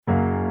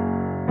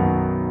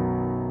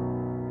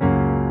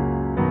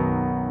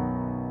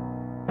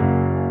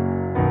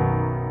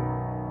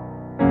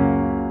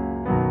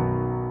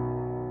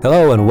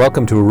Hello and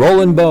welcome to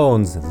Rollin'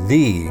 Bones,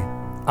 the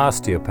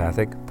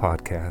osteopathic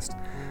podcast.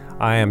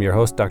 I am your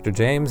host, Dr.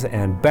 James,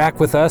 and back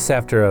with us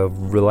after a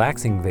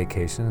relaxing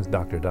vacation is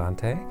Dr.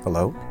 Dante.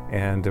 Hello.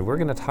 And we're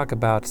going to talk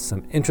about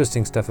some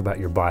interesting stuff about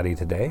your body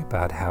today,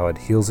 about how it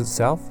heals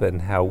itself and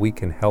how we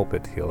can help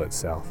it heal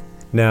itself.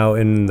 Now,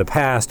 in the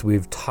past,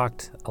 we've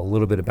talked a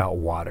little bit about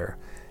water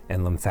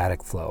and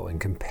lymphatic flow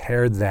and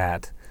compared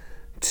that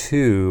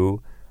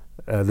to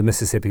the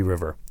Mississippi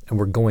River. And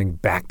we're going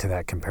back to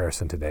that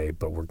comparison today,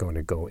 but we're going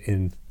to go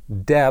in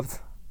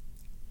depth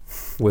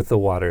with the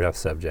water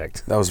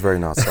subject. That was very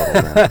not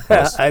subtle, man.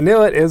 Yes. I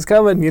knew it. It was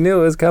coming. You knew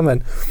it was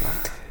coming.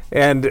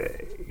 And,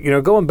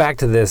 going back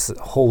to this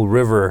whole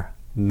river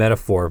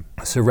metaphor,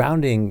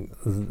 surrounding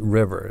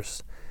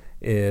rivers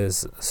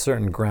is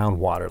certain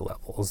groundwater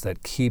levels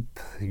that keep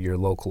your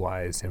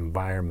localized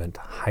environment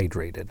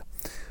hydrated.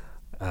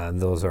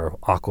 Those are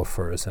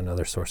aquifers and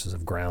other sources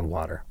of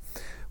groundwater.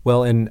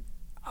 Well, in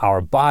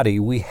our body,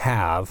 we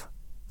have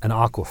an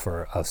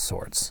aquifer of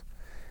sorts.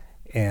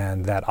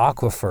 And that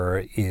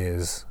aquifer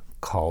is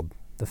called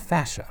the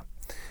fascia.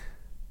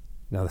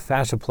 Now, the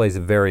fascia plays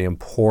a very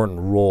important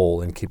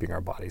role in keeping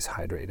our bodies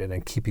hydrated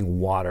and keeping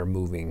water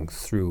moving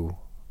through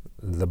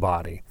the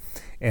body.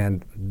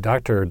 And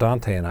Dr.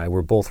 Dante and I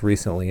were both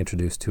recently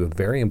introduced to a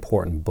very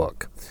important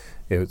book.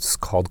 It's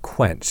called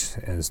Quench,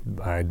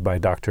 by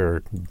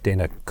Dr.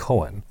 Dana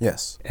Cohen.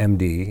 Yes.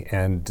 MD,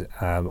 and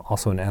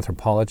also an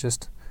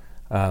anthropologist.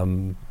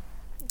 I'm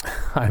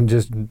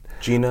just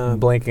Gina,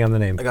 blanking on the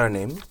name. I got her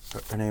name.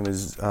 Her name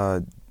is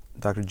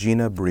Dr.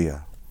 Gina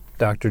Bria.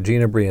 Dr.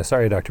 Gina Bria.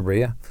 Sorry, Dr.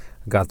 Bria.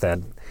 Got that.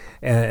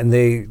 And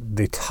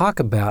they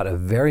talk about a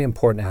very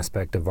important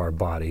aspect of our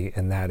body,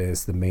 and that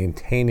is the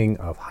maintaining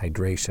of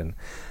hydration.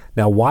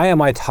 Now, why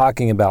am I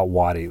talking about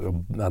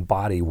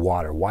body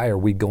water? Why are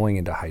we going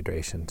into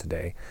hydration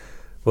today?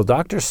 Well,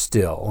 Dr.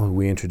 Still, who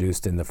we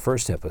introduced in the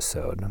first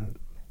episode,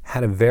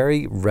 had a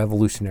very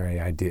revolutionary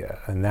idea,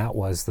 and that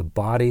was the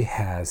body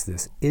has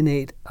this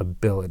innate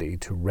ability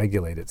to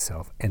regulate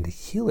itself and to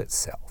heal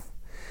itself.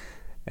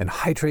 And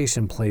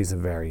hydration plays a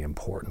very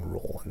important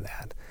role in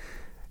that.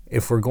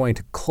 If we're going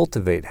to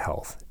cultivate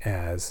health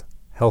as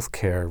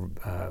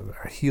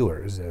healthcare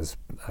healers, as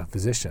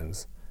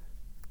physicians,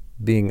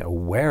 being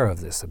aware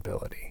of this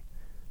ability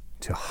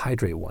to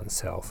hydrate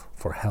oneself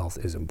for health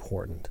is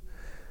important.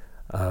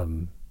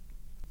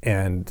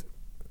 And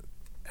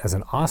as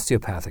an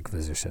osteopathic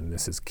physician,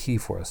 this is key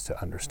for us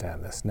to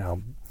understand this.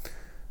 Now,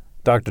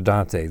 Dr.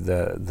 Dante,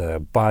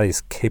 the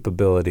body's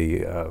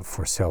capability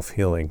for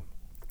self-healing,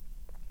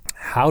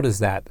 how does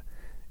that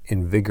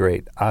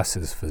invigorate us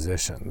as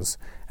physicians?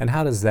 And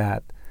how does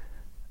that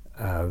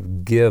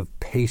give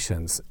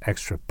patients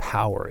extra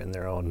power in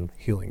their own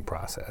healing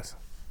process?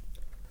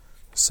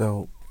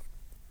 So,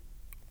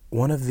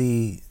 one of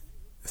the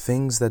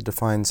things that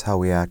defines how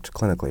we act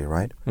clinically,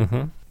 right?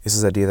 Mm-hmm. Is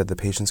this idea that the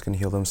patients can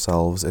heal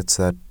themselves. It's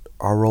that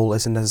our role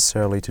isn't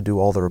necessarily to do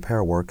all the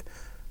repair work.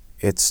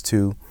 It's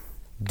to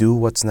do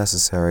what's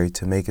necessary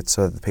to make it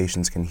so that the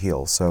patients can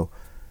heal. So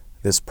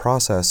this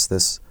process,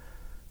 this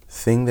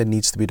thing that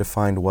needs to be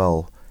defined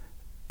well,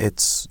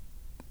 it's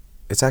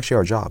actually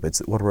our job. It's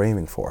what we're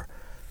aiming for.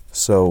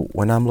 So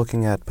when I'm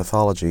looking at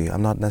pathology,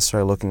 I'm not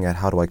necessarily looking at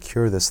how do I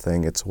cure this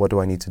thing. It's what do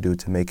I need to do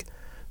to make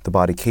the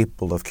body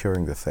capable of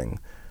curing the thing.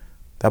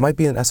 That might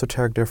be an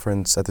esoteric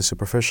difference at the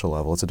superficial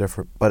level. It's a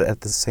different, but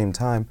at the same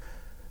time,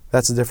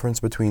 that's the difference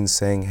between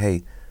saying,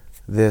 hey,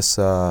 this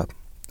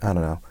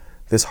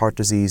this heart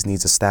disease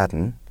needs a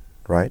statin,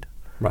 right?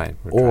 Right.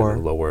 We're trying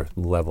to lower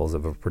levels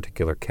of a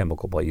particular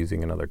chemical by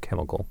using another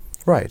chemical.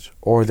 Right.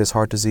 Or this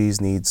heart disease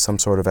needs some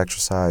sort of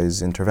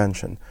exercise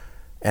intervention.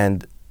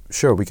 And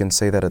sure, we can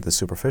say that at the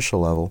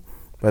superficial level,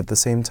 but at the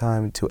same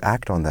time, to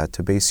act on that,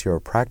 to base your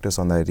practice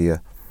on the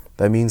idea,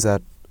 that means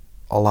that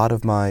a lot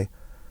of my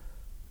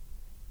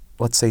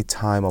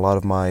time, a lot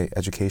of my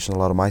education, a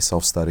lot of my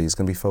self-study is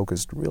going to be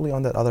focused really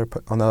on that other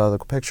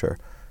picture.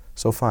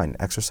 So fine,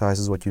 exercise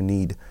is what you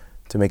need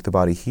to make the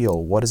body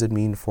heal. What does it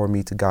mean for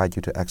me to guide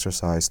you to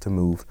exercise, to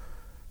move,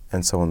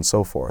 and so on and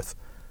so forth,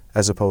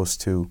 as opposed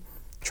to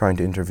trying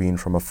to intervene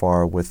from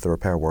afar with the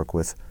repair work,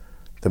 with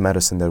the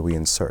medicine that we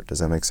insert. Does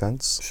that make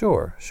sense?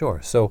 Sure.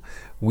 So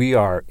we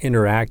are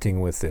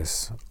interacting with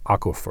this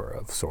aquifer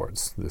of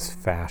sorts, this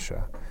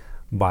fascia,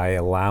 by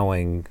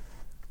allowing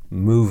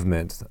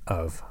movement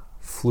of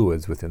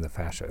fluids within the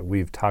fascia.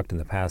 We've talked in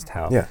the past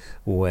how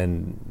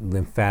when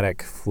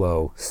lymphatic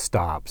flow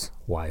stops,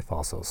 life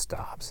also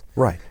stops.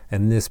 Right.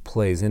 And this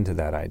plays into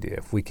that idea.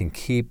 If we can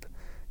keep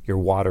your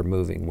water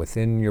moving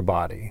within your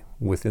body,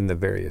 within the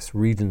various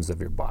regions of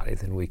your body,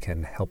 then we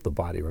can help the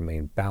body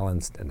remain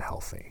balanced and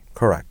healthy.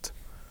 Correct.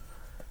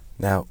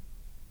 Now,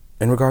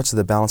 in regards to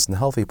the balanced and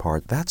healthy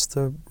part, that's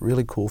the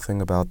really cool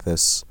thing about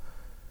this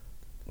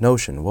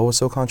notion. What was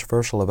so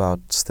controversial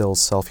about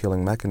Still's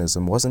self-healing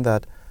mechanism wasn't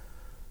that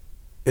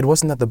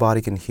the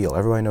body can heal.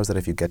 Everybody knows that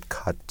if you get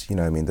cut,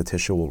 the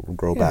tissue will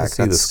grow back.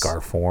 See the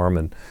scar form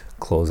and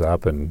close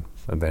up and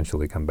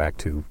eventually come back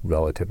to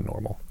relative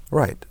normal.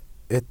 Right.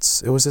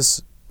 It was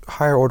this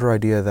higher order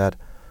idea that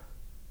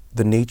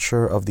the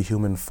nature of the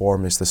human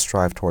form is to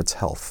strive towards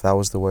health. That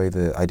was the way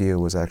the idea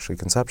was actually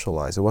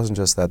conceptualized. It wasn't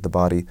just that the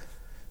body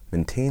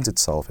maintains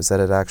itself, it's that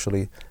it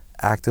actually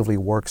actively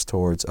works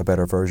towards a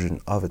better version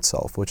of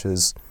itself, which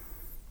is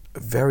a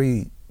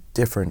very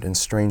different and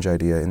strange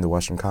idea in the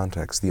Western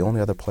context. The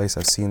only other place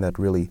I've seen that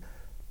really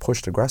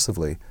pushed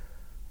aggressively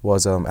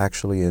was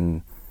actually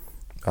in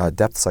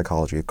depth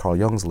psychology, Carl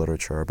Jung's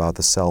literature about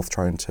the self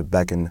trying to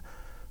beckon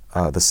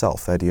the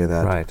self, the idea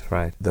that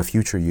Right. the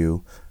future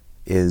you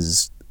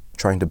is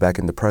trying to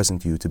beckon the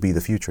present you to be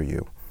the future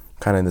you.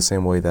 Kind of in the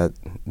same way that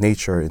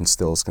nature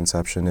instills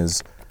conception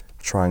is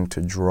trying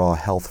to draw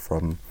health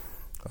from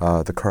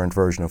the current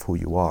version of who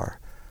you are.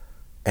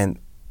 And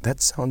that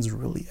sounds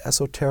really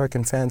esoteric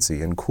and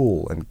fancy and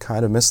cool and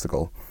kind of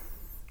mystical.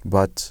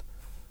 But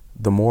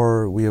the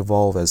more we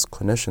evolve as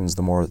clinicians,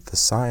 the more the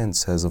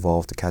science has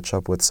evolved to catch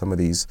up with some of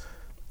these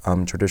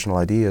traditional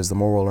ideas, the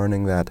more we're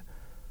learning that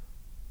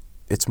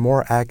it's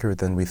more accurate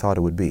than we thought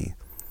it would be.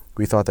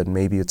 We thought that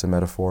maybe it's a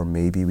metaphor,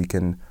 maybe we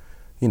can,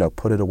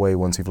 put it away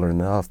once we've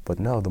learned enough. But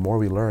no, the more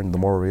we learn, the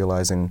more we're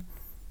realizing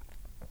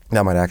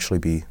that might actually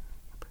be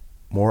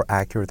more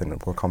accurate than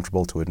we're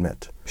comfortable to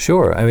admit.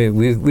 Sure. I mean,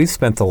 we've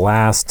spent the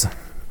last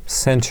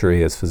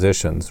century as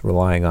physicians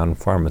relying on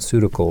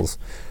pharmaceuticals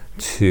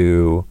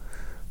to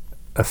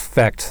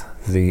affect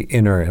the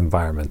inner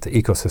environment, the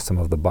ecosystem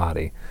of the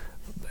body.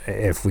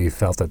 If we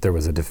felt that there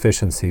was a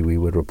deficiency, we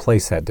would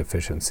replace that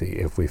deficiency.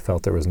 If we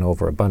felt there was an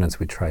overabundance,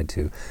 we tried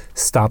to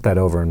stop that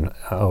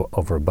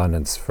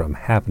overabundance from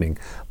happening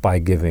by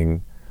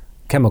giving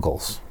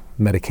chemicals,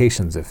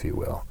 medications, if you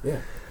will.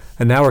 Yeah.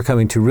 And now we're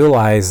coming to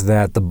realize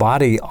that the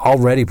body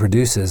already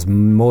produces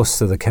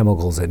most of the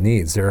chemicals it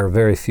needs. There are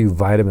very few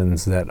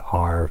vitamins that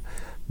are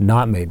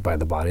not made by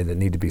the body that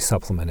need to be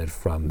supplemented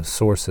from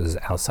sources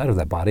outside of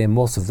that body, and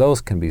most of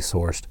those can be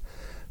sourced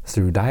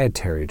through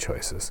dietary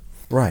choices.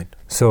 Right.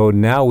 So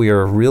now we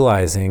are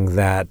realizing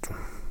that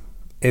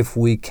if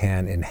we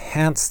can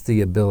enhance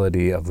the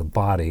ability of the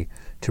body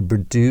to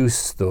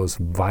produce those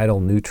vital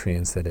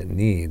nutrients that it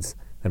needs,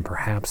 then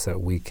perhaps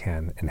that we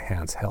can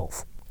enhance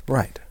health.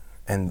 Right.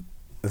 And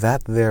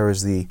that there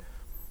is the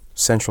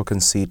central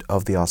conceit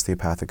of the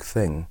osteopathic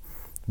thing.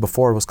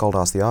 Before it was called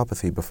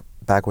osteopathy,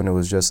 back when it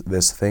was just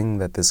this thing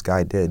that this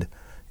guy did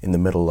in the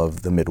middle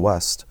of the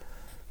Midwest,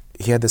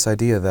 he had this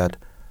idea that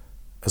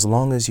as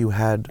long as you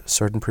had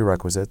certain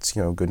prerequisites,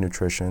 good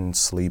nutrition,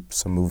 sleep,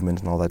 some movement,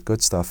 and all that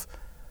good stuff,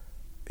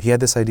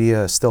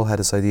 still had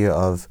this idea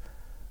of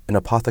an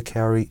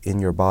apothecary in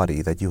your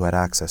body that you had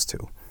access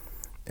to.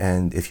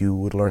 And if you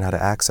would learn how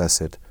to access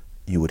it,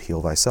 you would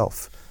heal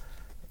thyself.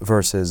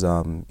 Versus,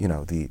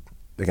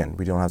 again,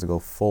 we don't have to go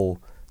full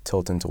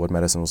tilt into what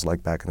medicine was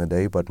like back in the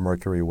day, but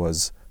mercury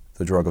was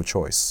the drug of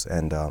choice,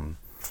 and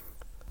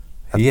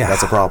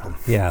that's a problem.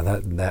 Yeah,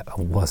 that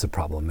was a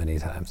problem many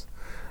times.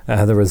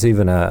 There was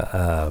even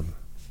an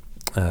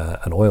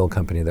oil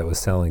company that was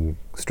selling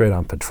straight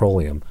on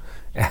petroleum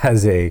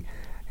as a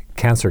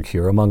cancer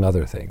cure, among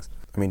other things.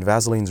 I mean,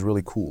 Vaseline's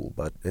really cool,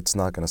 but it's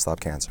not going to stop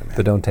cancer, man.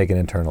 But don't take it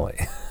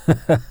internally.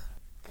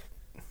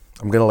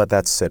 I'm going to let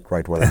that sit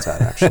right where that's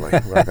at, actually.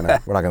 We're not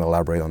going to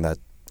elaborate on that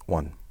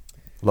one.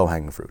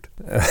 Low-hanging fruit.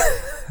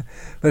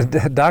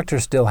 But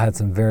doctors still had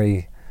some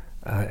very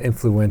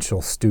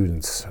influential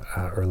students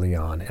early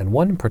on, and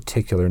one in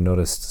particular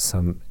noticed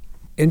some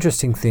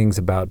interesting things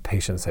about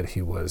patients that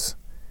he was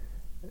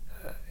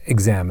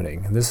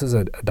examining. And this is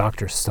a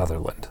Dr.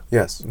 Sutherland.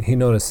 Yes. He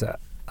noticed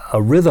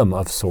a rhythm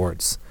of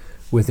sorts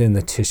within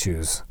the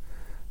tissues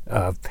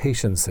of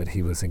patients that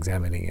he was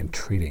examining and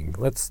treating.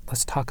 Let's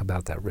talk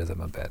about that rhythm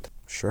a bit.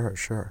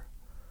 Sure.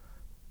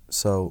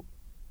 So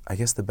I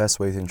guess the best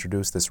way to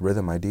introduce this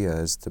rhythm idea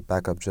is to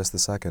back up just a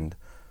second.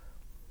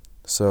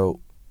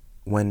 So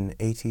when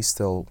A.T.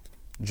 Still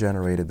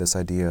generated this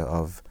idea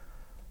of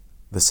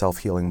the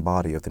self-healing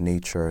body, of the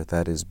nature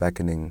that is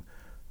beckoning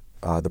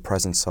the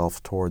present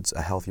self towards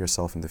a healthier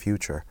self in the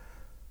future,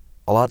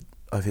 a lot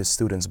of his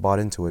students bought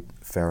into it,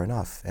 fair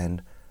enough.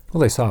 And well,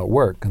 they saw it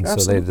work, and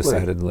absolutely. So they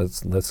decided,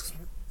 let's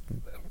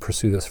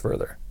pursue this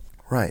further.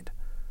 Right.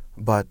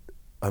 But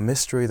a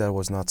mystery that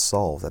was not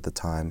solved at the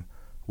time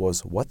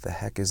was, what the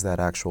heck is that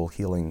actual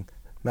healing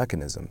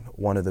mechanism?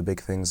 One of the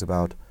big things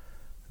about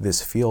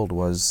this field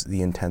was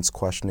the intense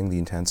questioning, the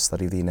intense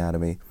study of the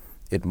anatomy.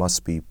 It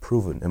must be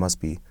proven, it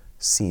must be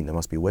seen, it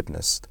must be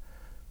witnessed.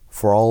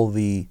 For all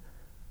the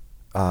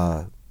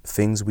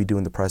things we do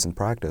in the present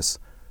practice,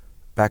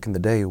 back in the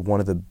day, one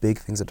of the big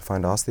things that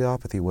defined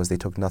osteopathy was they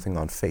took nothing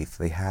on faith.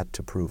 They had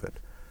to prove it.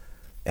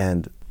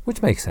 And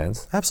which makes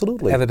sense.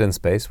 Absolutely.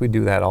 Evidence-based. We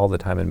do that all the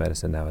time in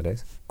medicine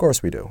nowadays. Of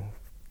course we do.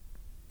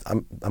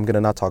 I'm going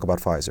to not talk about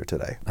Pfizer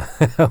today.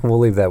 We'll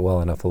leave that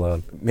well enough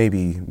alone.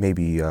 Maybe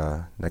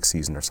next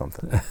season or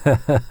something.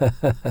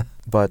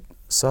 But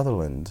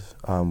Sutherland,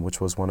 which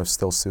was one of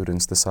Still's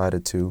students,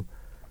 decided to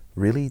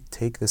really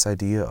take this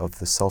idea of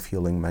the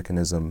self-healing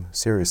mechanism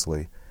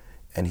seriously.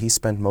 And he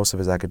spent most of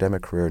his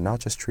academic career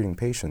not just treating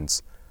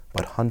patients,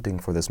 but hunting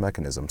for this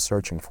mechanism,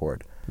 searching for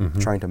it,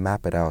 trying to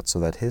map it out so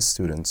that his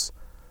students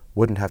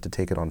wouldn't have to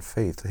take it on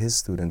faith. His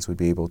students would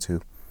be able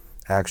to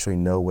actually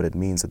know what it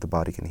means that the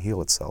body can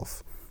heal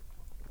itself.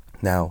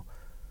 Now,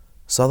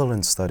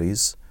 Sutherland's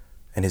studies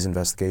and his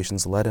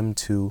investigations led him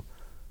to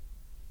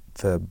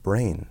the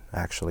brain,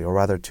 actually, or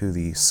rather to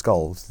the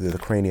skull, to the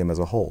cranium as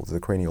a whole, to the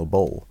cranial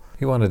bowl.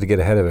 He wanted to get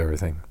ahead of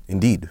everything.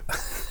 Indeed.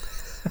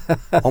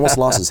 Almost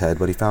lost his head,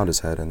 but he found his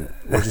head, and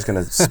we're just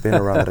going to spin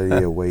around that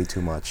idea way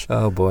too much.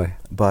 Oh, boy.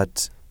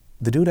 But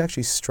the dude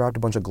actually strapped a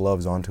bunch of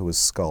gloves onto his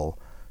skull,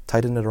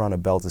 tightened it around a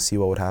belt to see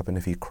what would happen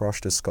if he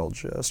crushed his skull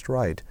just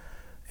right,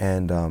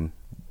 and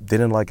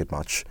didn't like it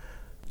much.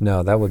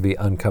 No, that would be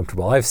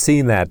uncomfortable. I've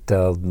seen that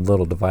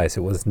little device.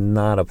 It was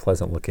not a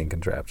pleasant-looking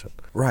contraption.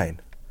 Right.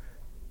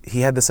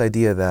 He had this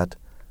idea that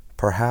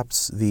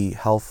perhaps the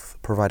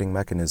health-providing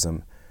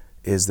mechanism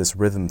is this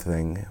rhythm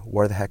thing.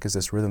 Where the heck is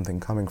this rhythm thing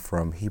coming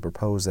from? He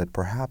proposed that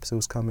perhaps it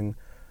was coming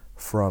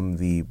from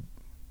the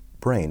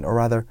brain, or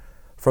rather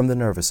from the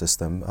nervous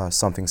system,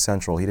 something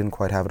central. He didn't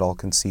quite have it all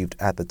conceived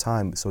at the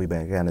time, so he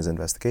began his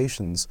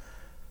investigations.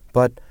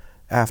 But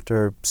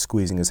after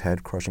squeezing his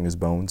head, crushing his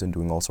bones, and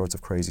doing all sorts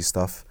of crazy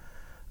stuff,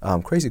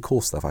 crazy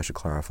cool stuff, I should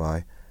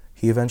clarify,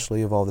 he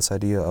eventually evolved this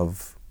idea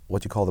of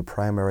what you call the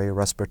primary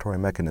respiratory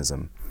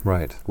mechanism.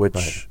 Right.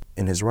 Which,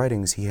 in his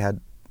writings, you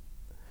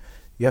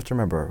have to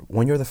remember,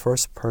 when you're the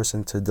first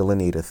person to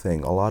delineate a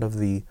thing, a lot of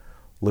the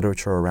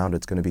literature around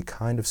it's going to be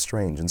kind of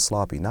strange and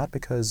sloppy, not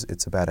because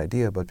it's a bad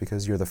idea, but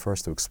because you're the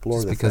first to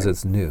explore the thing. Because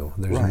it's new.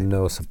 There's Right.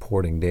 no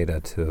supporting data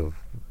to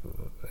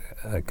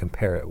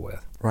compare it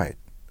with. Right.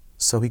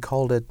 So he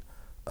called it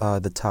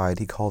the tide,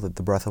 he called it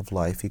the breath of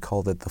life, he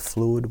called it the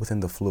fluid within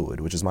the fluid,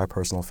 which is my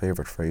personal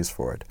favorite phrase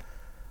for it.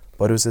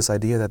 But it was this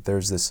idea that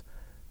there's this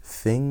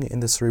thing in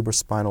the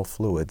cerebrospinal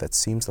fluid that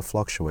seems to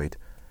fluctuate,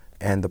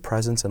 and the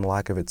presence and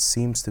lack of it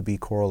seems to be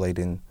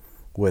correlating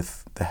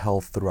with the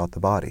health throughout the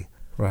body.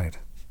 Right.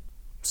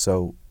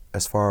 So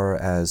as far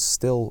as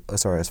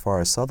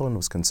Sutherland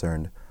was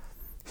concerned,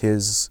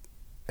 his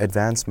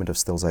advancement of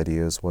Still's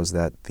ideas was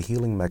that the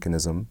healing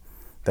mechanism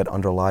that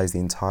underlies the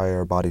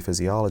entire body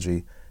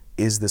physiology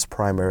is this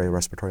primary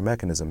respiratory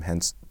mechanism,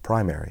 hence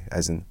primary,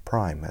 as in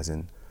prime, as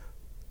in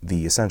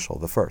the essential,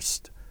 the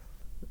first.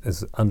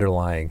 Is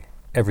underlying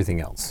everything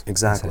else.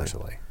 Exactly.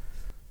 Essentially.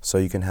 So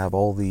you can have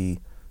all the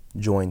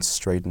joints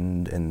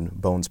straightened and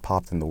bones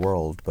popped in the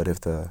world, but if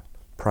the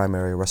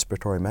primary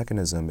respiratory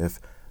mechanism, if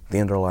the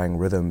underlying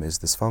rhythm is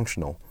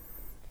dysfunctional,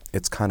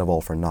 it's kind of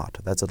all for naught.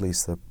 That's at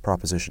least the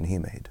proposition he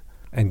made.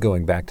 And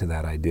going back to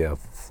that idea of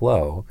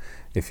flow,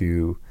 if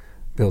you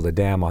build a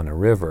dam on a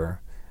river,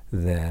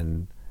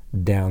 then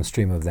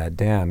downstream of that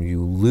dam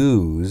you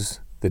lose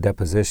the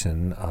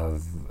deposition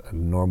of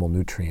normal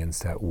nutrients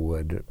that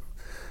would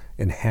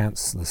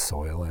enhance the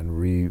soil and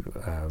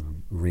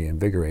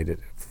reinvigorate it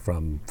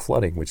from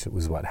flooding, which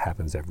was what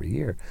happens every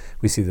year.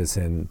 We see this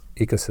in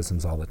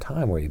ecosystems all the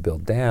time, where you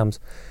build dams,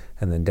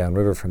 and then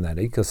downriver from that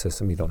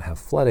ecosystem you don't have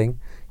flooding,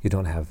 you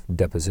don't have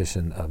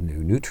deposition of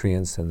new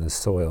nutrients, and the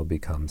soil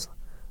becomes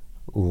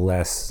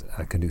less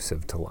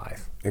conducive to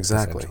life.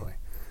 Exactly.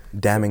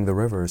 Damming the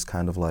river is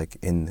kind of like,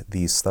 in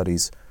these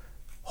studies,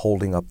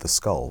 holding up the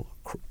skull,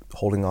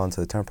 holding on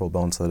to the temporal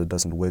bone so that it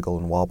doesn't wiggle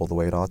and wobble the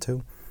way it ought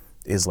to,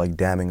 is like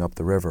damming up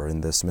the river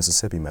in this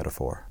Mississippi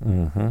metaphor.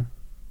 Mm-hmm.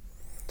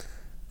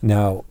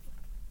 Now,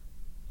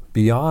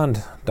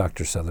 beyond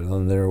Dr.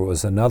 Sutherland, there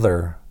was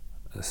another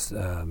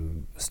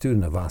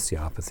student of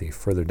osteopathy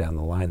further down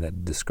the line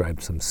that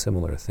described some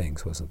similar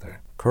things, wasn't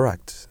there?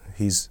 Correct.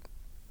 He's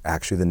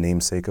actually the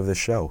namesake of this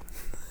show.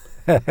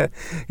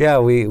 Yeah,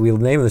 we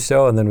named the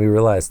show, and then we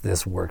realized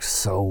this works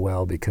so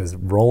well because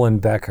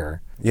Roland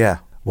Becker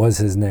was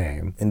his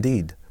name.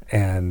 Indeed.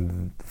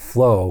 And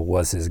flow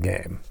was his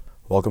game.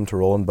 Welcome to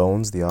Roland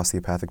Bones, the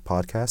osteopathic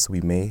podcast.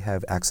 We may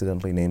have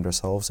accidentally named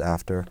ourselves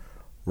after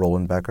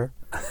Roland Becker,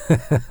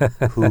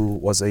 who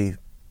was a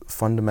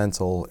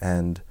fundamental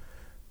and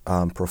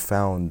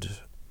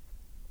profound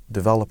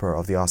developer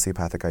of the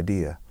osteopathic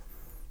idea.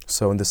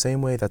 So in the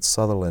same way that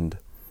Sutherland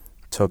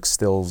took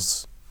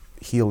Still's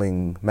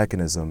healing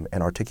mechanism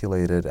and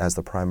articulated it as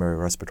the primary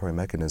respiratory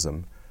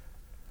mechanism,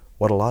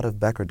 what a lot of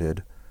Becker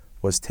did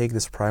was take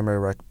this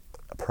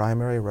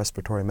primary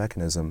respiratory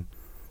mechanism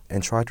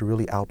and try to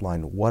really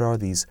outline what are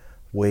these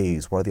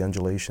waves, what are the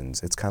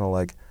undulations. It's kind of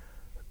like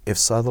if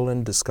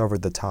Sutherland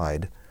discovered the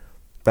tide,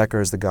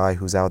 Becker is the guy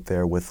who's out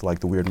there with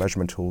like the weird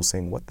measurement tools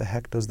saying, what the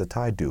heck does the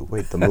tide do?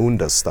 Wait, the moon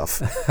does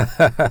stuff.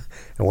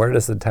 And where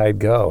does the tide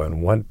go?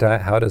 And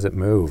how does it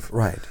move?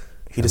 Right.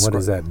 And what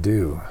does that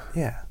do?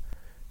 Yeah.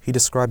 He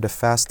described a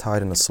fast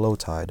tide and a slow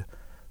tide.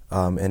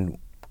 And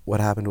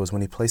what happened was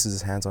when he places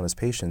his hands on his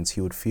patients,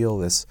 he would feel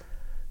this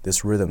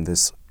rhythm,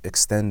 this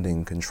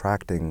extending,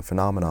 contracting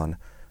phenomenon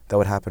that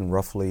would happen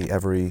roughly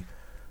every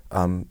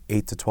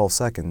 8 to 12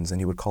 seconds,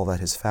 and he would call that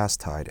his fast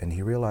tide. And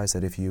he realized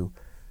that if you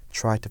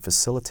try to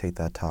facilitate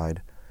that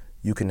tide,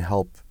 you can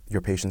help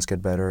your patients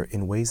get better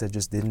in ways that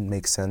just didn't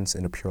make sense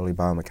in a purely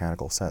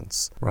biomechanical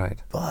sense.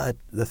 Right. But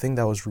the thing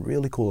that was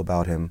really cool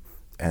about him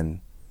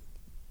and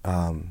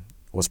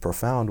was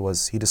profound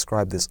was he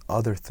described this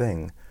other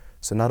thing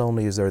So not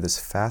only is there this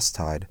fast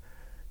tide,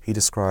 he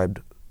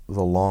described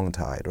the long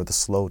tide, or the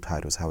slow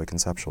tide was how he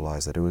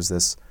conceptualized it. It was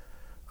this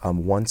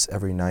once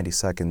every 90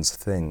 seconds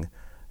thing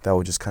that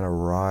would just kind of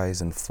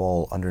rise and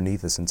fall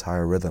underneath this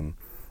entire rhythm.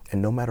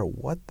 And no matter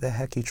what the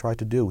heck he tried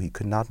to do, he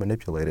could not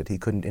manipulate it. He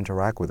couldn't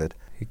interact with it.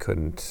 He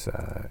couldn't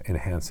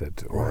enhance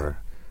it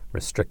or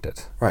restrict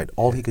it. Right.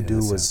 All he could do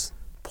was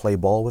play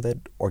ball with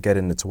it or get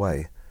in its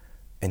way.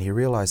 And he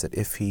realized that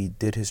if he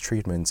did his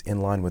treatments in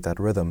line with that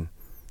rhythm,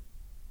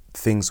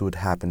 things would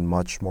happen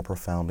much more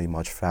profoundly,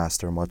 much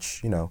faster,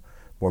 much,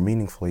 more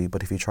meaningfully.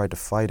 But if he tried to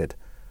fight it,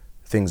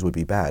 things would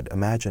be bad.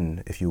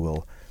 Imagine, if you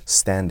will,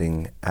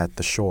 standing at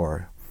the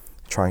shore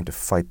trying to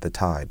fight the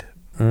tide.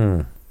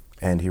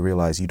 And he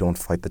realized you don't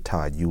fight the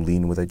tide. You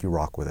lean with it, you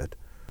rock with it.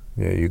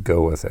 Yeah, you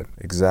go with it.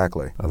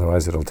 Exactly.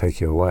 Otherwise it'll take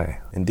you away.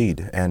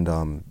 Indeed. And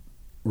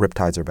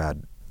riptides are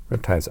bad.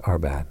 Riptides are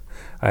bad.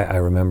 I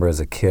remember as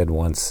a kid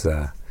once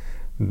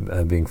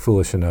being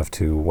foolish enough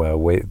to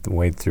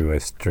wade through a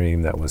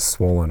stream that was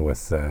swollen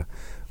with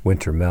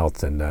winter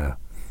melt, and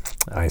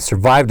I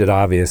survived it,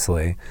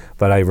 obviously,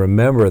 but I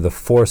remember the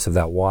force of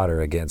that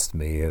water against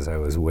me as I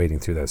was wading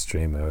through that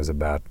stream. I was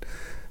about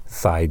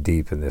thigh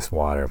deep in this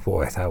water.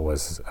 Boy, that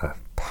was a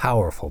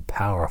powerful,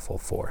 powerful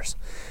force.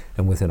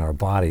 And within our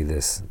body,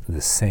 this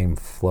same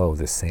flow,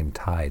 this same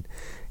tide,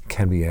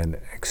 can be an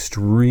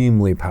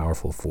extremely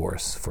powerful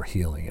force for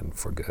healing and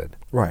for good.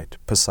 Right.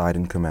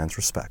 Poseidon commands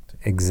respect.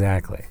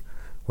 Exactly.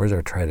 Where's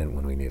our trident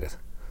when we need it?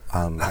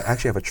 I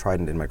actually have a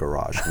trident in my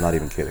garage. I'm not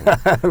even kidding.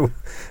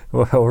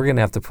 Well, we're going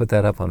to have to put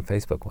that up on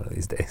Facebook one of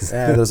these days.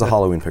 There's a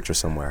Halloween picture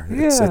somewhere.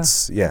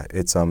 Yeah.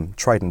 It's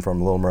Triton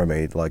from Little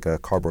Mermaid, like a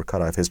cardboard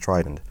cutout of his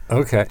trident.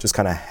 Okay. Just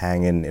kind of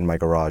hanging in my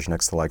garage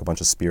next to like a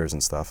bunch of spears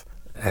and stuff.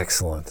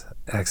 Excellent.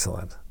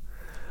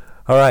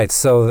 All right,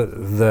 so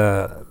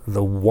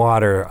the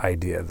water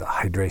idea, the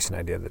hydration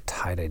idea, the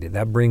tide idea,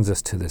 that brings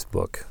us to this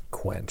book,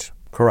 Quench.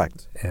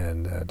 Correct.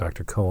 And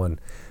Dr. Cohen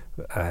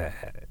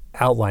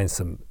outlines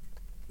some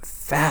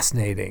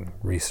fascinating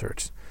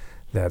research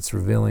that's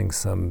revealing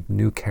some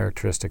new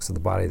characteristics of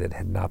the body that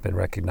had not been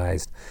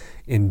recognized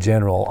in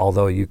general,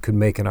 although you could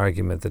make an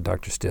argument that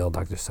Dr. Still,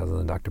 Dr.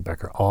 Sutherland, Dr.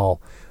 Becker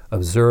all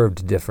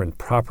observed different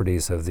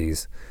properties of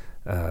these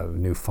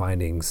new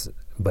findings,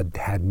 but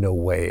had no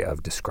way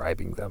of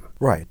describing them.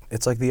 Right.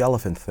 It's like the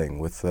elephant thing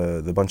with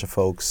the bunch of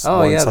folks,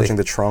 one's touching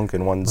the trunk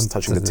and one's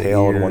touching the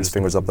tail and one's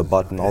fingers up the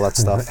butt and all that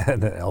stuff.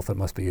 And an elephant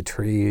must be a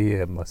tree,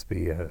 it must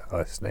be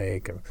a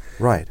snake, or,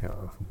 right.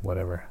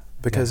 Whatever.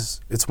 Because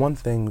it's one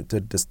thing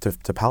to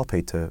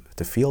palpate,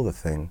 to feel the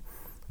thing,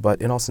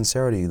 but in all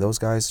sincerity, those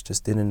guys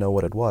just didn't know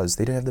what it was.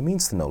 They didn't have the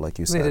means to know, like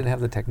you said. They didn't have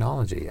the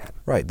technology yet.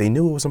 Right. They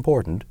knew it was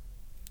important.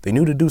 They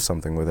knew to do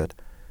something with it.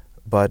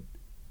 But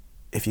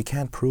if you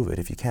can't prove it,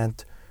 if you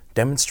can't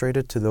demonstrate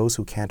it to those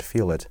who can't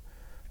feel it,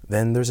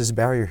 then there's this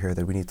barrier here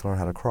that we need to learn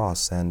how to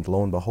cross. And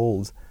lo and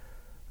behold,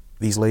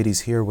 these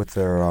ladies here with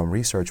their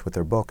research, with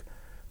their book,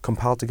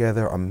 compiled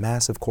together a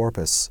massive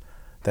corpus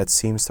that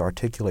seems to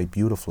articulate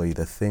beautifully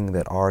the thing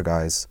that our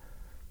guys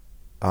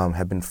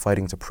have been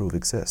fighting to prove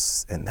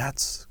exists. And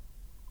that's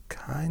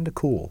kind of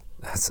cool.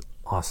 That's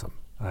awesome.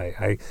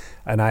 I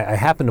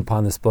happened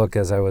upon this book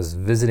as I was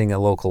visiting a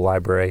local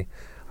library.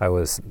 I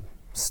was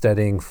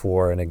studying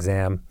for an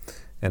exam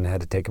and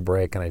had to take a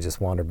break, and I just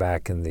wandered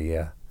back in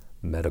the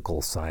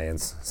medical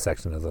science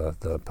section of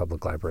the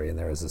public library, and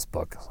there was this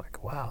book. I was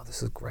like, wow,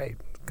 this is great.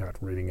 Got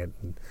reading it,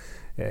 and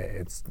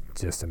it's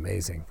just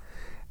amazing.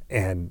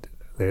 And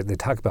they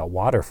talk about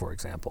water, for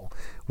example.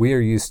 We are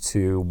used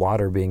to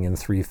water being in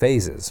 3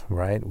 phases,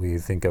 right? We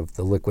think of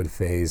the liquid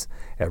phase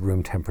at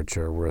room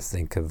temperature. We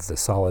think of the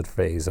solid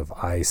phase of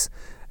ice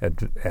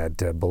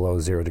at below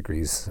 0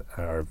 degrees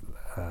or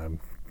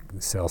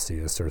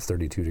Celsius or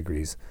 32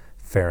 degrees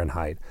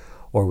Fahrenheit.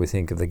 Or we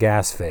think of the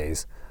gas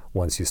phase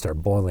once you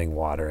start boiling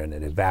water and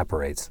it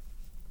evaporates.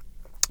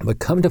 But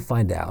come to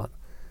find out,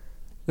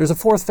 there's a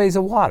 4th phase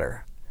of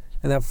water.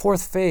 And that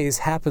 4th phase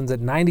happens at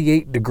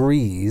 98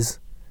 degrees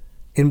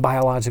in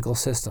biological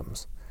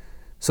systems.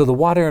 So the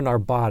water in our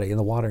body and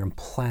the water in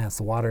plants,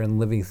 the water in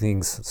living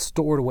things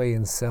stored away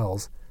in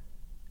cells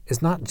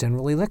is not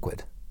generally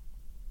liquid.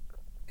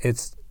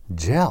 It's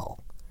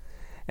gel.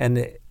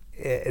 And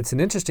it's an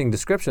interesting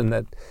description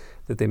that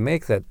they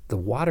make, that the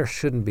water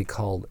shouldn't be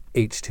called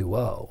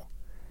H2O.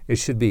 It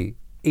should be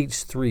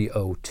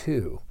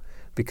H3O2,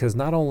 because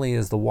not only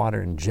is the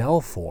water in gel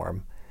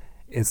form,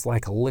 it's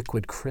like a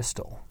liquid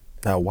crystal.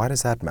 Now, why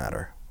does that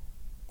matter?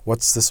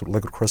 What's this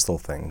liquid crystal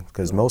thing?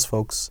 Because most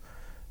folks,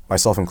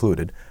 myself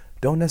included,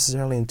 don't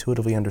necessarily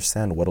intuitively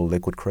understand what a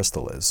liquid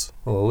crystal is.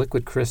 Well, a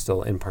liquid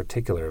crystal in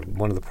particular,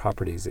 one of the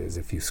properties is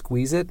if you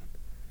squeeze it,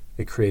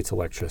 it creates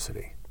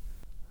electricity.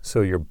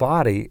 So your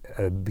body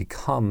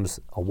becomes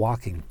a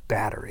walking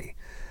battery.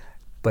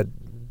 But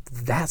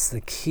that's the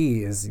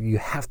key, is you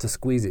have to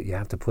squeeze it. You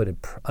have to put it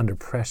under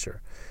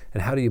pressure.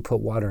 And how do you put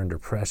water under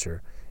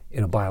pressure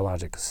in a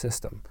biological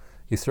system?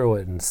 You throw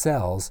it in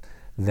cells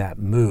that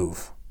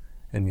move.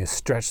 and you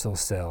stretch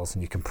those cells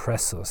and you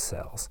compress those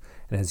cells.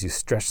 And as you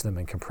stretch them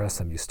and compress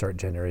them, you start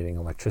generating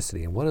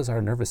electricity. And what does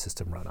our nervous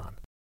system run on?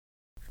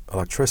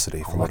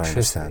 Electricity, from what I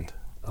understand.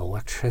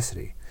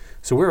 Electricity.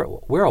 So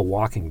we're a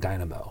walking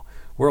dynamo.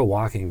 We're a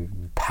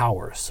walking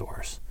power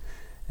source.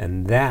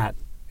 And that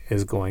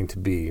is going to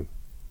be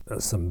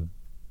some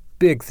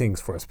big things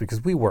for us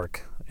because we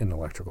work in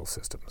electrical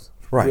systems.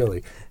 Right.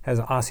 Really, as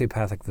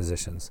osteopathic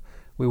physicians,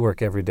 we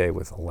work every day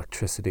with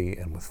electricity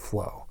and with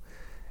flow.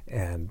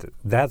 And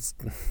that's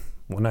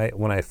when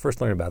I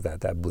first learned about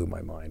that blew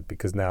my mind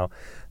because now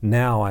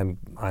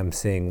I'm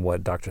seeing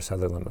what Dr.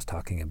 Sutherland was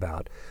talking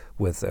about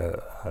with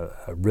a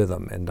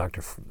rhythm, and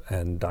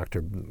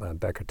Dr.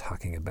 Becker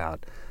talking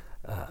about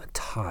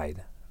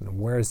tide. And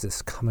where is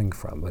this coming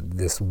from? But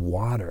this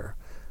water,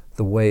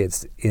 the way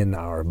it's in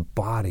our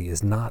body,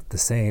 is not the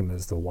same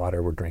as the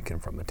water we're drinking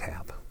from the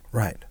tap.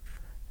 Right.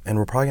 And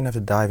we're probably going to have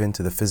to dive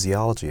into the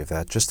physiology of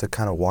that just to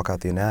kind of walk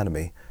out the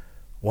anatomy.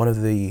 One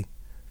of the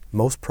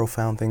most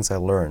profound things I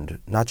learned,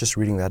 not just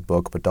reading that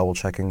book, but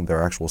double-checking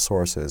their actual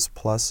sources,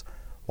 plus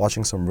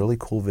watching some really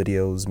cool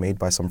videos made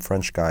by some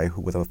French guy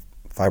with a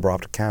fiber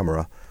optic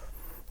camera,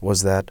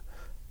 was that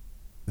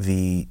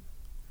the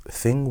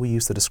thing we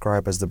used to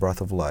describe as the breath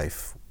of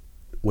life,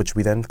 which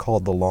we then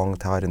called the long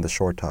tide and the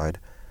short tide,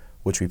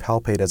 which we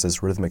palpate as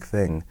this rhythmic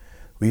thing,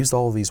 we used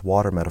all of these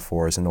water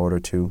metaphors in order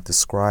to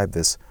describe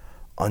this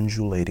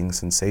undulating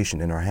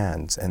sensation in our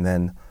hands. And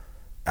then,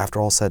 after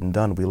all said and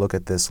done, we look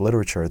at this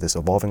literature, this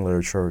evolving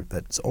literature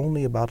that's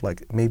only about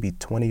maybe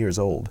 20 years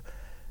old.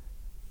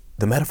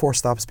 The metaphor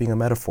stops being a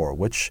metaphor,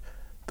 which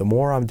the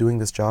more I'm doing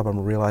this job, I'm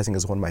realizing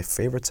is one of my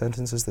favorite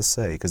sentences to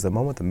say, because the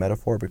moment the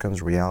metaphor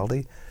becomes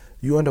reality,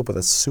 you end up with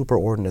a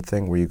superordinate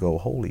thing where you go,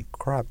 holy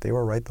crap, they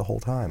were right the whole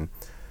time.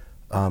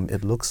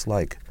 It looks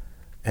like,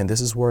 and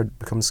this is where it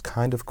becomes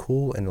kind of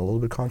cool and a little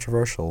bit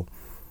controversial,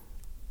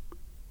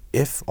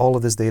 if all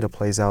of this data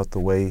plays out the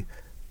way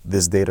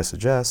this data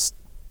suggests,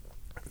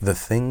 the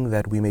thing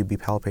that we may be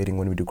palpating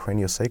when we do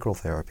craniosacral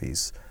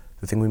therapies,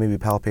 the thing we may be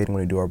palpating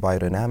when we do our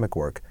biodynamic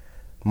work,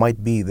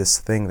 might be this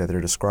thing that they're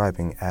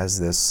describing as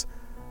this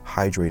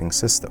hydrating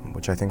system,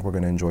 which I think we're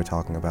going to enjoy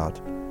talking about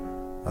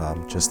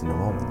just in a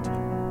moment.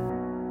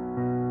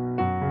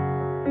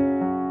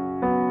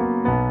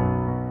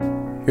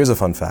 Here's a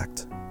fun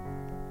fact.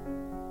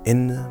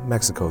 In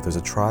Mexico, there's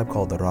a tribe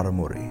called the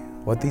Raramuri.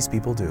 What these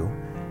people do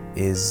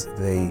is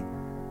they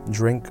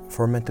drink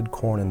fermented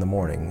corn in the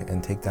morning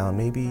and take down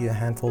maybe a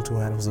handful, 2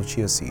 handfuls of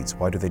chia seeds.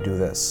 Why do they do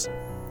this?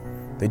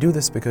 They do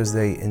this because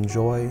they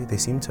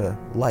seem to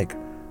like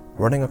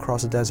running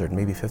across a desert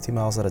maybe 50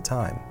 miles at a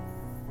time.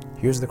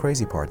 Here's the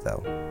crazy part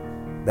though.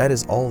 That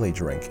is all they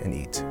drink and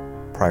eat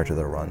prior to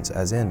their runs,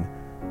 as in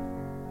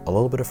a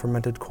little bit of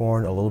fermented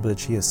corn, a little bit of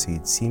chia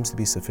seeds seems to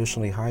be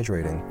sufficiently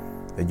hydrating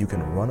that you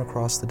can run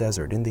across the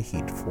desert in the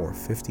heat for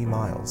 50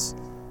 miles.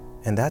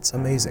 And that's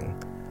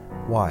amazing.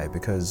 Why?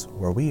 Because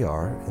where we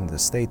are in the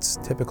States,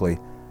 typically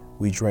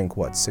we drink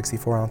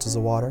 64 ounces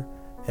of water,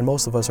 and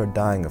most of us are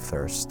dying of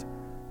thirst.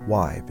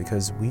 Why?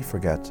 Because we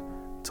forget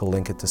to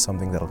link it to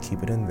something that'll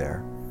keep it in there.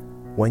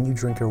 When you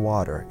drink your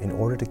water, in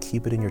order to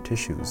keep it in your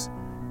tissues,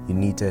 you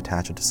need to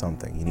attach it to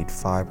something. You need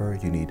fiber,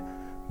 you need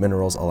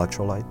minerals,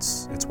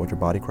 electrolytes. It's what your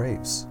body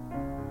craves.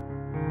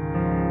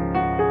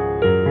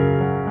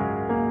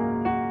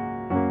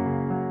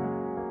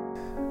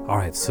 All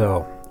right,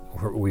 so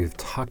we've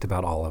talked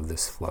about all of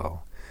this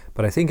flow,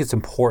 but I think it's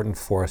important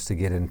for us to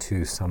get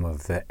into some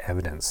of the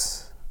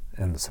evidence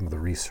and some of the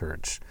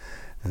research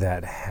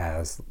that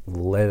has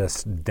led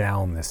us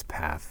down this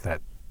path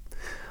that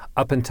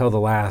up until the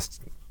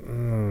last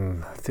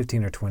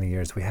 15 or 20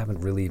 years, we haven't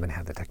really even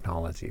had the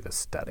technology to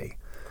study.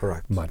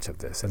 Correct. Much of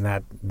this. And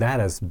that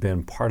has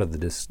been part of the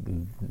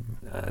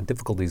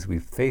difficulties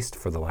we've faced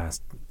for the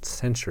last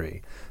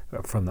century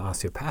from the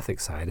osteopathic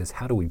side is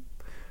how do we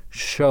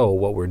show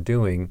what we're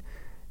doing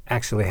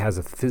actually has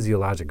a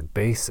physiologic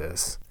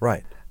basis.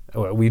 Right.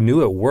 We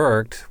knew it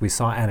worked. We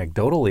saw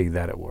anecdotally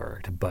that it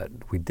worked, but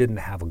we didn't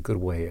have a good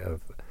way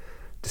of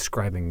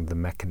describing the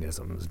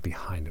mechanisms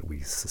behind it.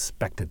 We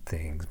suspected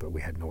things, but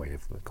we had no way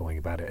of going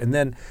about it. And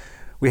then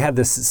we had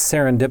this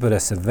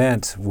serendipitous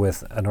event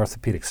with an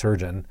orthopedic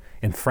surgeon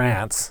in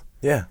France.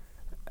 Yeah.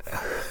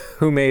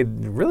 Who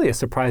made really a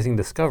surprising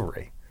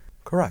discovery.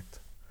 Correct.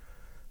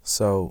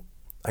 So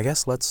I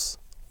guess let's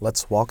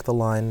walk the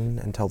line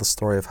and tell the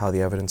story of how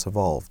the evidence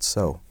evolved.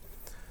 So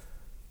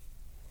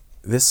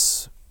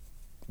this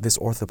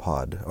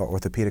orthopod, or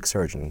orthopedic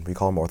surgeon, we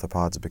call them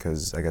orthopods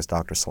because I guess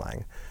doctor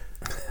slang.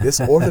 This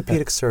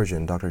orthopedic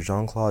surgeon, Dr.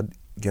 Jean-Claude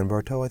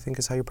Guimberteau, I think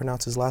is how you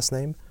pronounce his last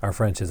name. Our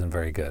French isn't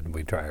very good.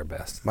 We try our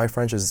best. My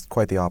French is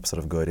quite the opposite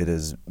of good. It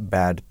is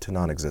bad to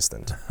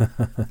non-existent.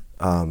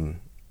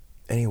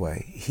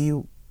 Anyway, he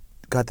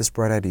got this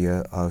bright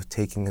idea of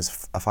taking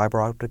a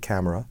fiber optic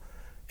camera,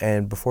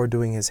 and before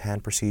doing his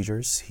hand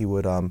procedures, he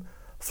would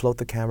float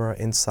the camera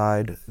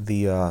inside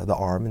the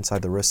arm,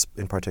 inside the wrist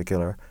in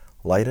particular,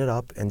 light it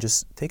up, and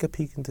just take a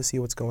peek in to see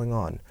what's going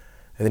on.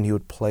 And then he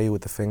would play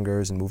with the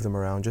fingers and move them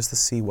around just to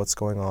see what's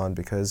going on,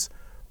 because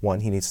One,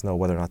 he needs to know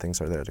whether or not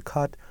things are there to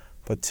cut.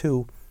 But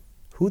two,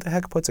 who the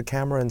heck puts a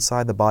camera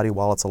inside the body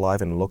while it's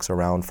alive and looks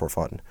around for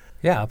fun?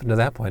 Yeah, up until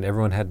that point,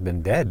 everyone had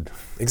been dead.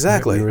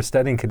 Exactly. We were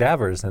studying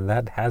cadavers, and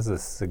that has a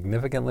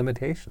significant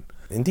limitation.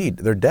 Indeed,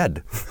 they're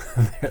dead.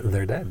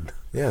 They're dead.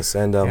 Yes,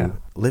 and Yeah.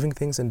 living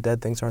things and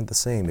dead things aren't the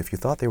same. If you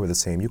thought they were the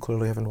same, you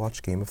clearly haven't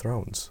watched Game of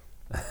Thrones.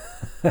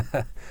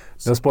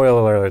 No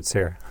spoiler alerts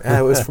here.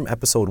 It was from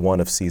episode 1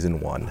 of season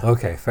 1.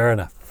 Okay, fair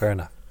enough, fair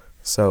enough.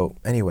 So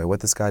anyway, what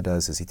this guy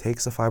does is he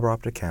takes a fiber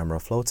optic camera,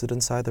 floats it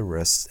inside the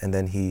wrists, and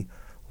then he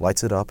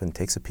lights it up and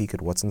takes a peek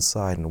at what's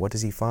inside. And what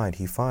does he find?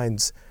 He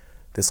finds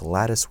this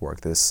lattice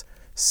work, this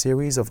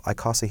series of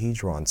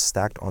icosahedrons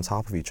stacked on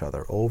top of each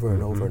other over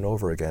and over and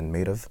over again,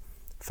 made of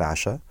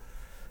fascia.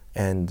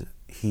 And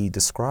he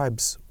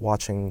describes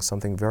watching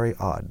something very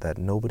odd that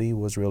nobody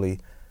was really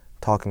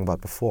talking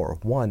about before.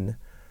 One,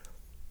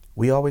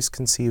 we always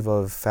conceive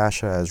of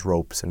fascia as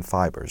ropes and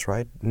fibers,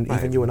 right? And Right.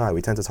 even you and I,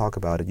 we tend to talk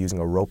about it using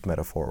a rope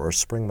metaphor or a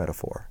spring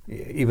metaphor.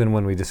 Even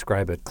when we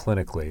describe it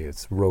clinically,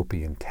 it's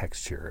ropey in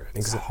texture.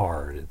 It's Exa-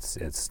 hard.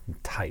 It's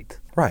tight.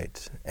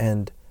 Right.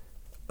 And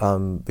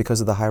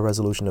because of the high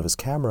resolution of his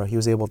camera, he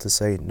was able to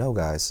say, no,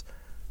 guys,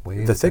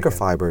 Wait the a thicker second.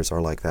 fibers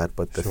are like that,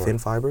 but the Sure. thin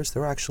fibers,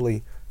 they're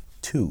actually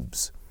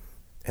tubes.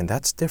 And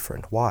that's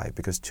different. Why?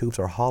 Because tubes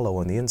are hollow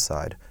on the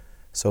inside.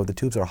 So if the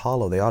tubes are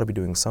hollow, they ought to be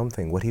doing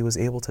something. What he was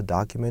able to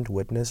document,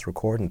 witness,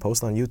 record, and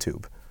post on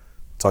YouTube.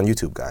 It's on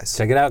YouTube, guys.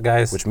 Check it out,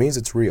 guys. Which means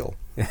it's real,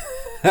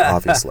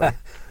 obviously.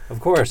 Of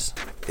course.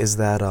 Is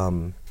that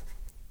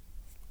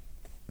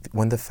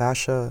when the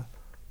fascia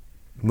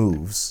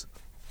moves,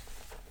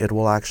 it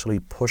will actually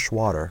push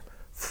water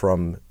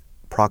from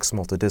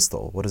proximal to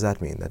distal. What does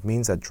that mean? That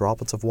means that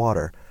droplets of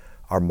water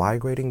are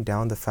migrating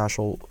down the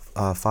fascial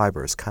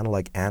fibers, kind of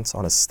like ants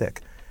on a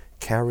stick,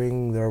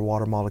 carrying their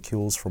water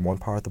molecules from one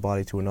part of the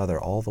body to another,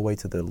 all the way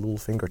to the little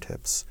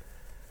fingertips.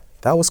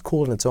 That was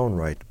cool in its own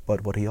right,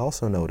 but what he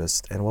also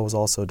noticed, and what was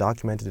also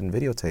documented and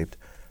videotaped,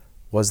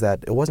 was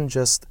that it wasn't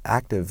just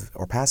active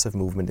or passive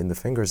movement in the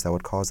fingers that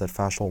would cause that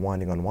fascial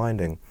winding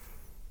unwinding.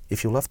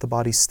 If you left the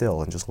body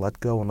still and just let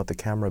go and let the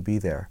camera be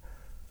there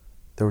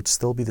would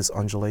still be this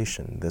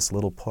undulation, this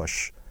little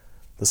push,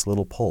 this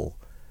little pull.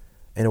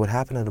 And it would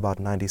happen in about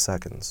 90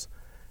 seconds.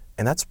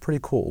 And that's pretty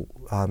cool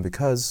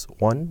because,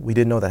 one, we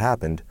didn't know that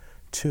happened.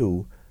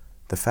 Two,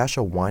 the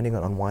fascia winding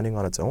and unwinding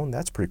on its own,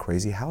 that's pretty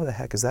crazy. How the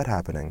heck is that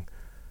happening?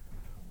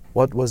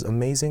 What was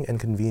amazing and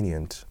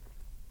convenient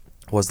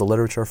was the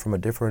literature from a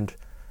different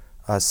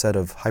set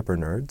of hyper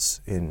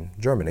nerds in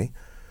Germany.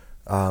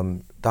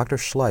 Dr.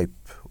 Schleip,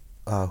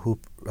 who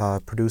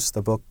produced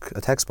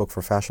a textbook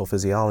for fascial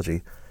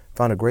physiology,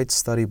 found a great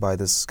study by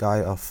this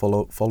guy,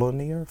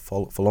 Follonier,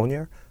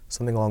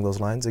 something along those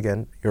lines.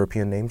 Again,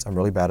 European names, I'm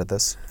really bad at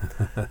this.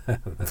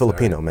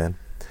 Filipino, all right. man.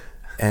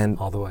 And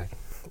All the way.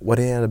 what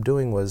he ended up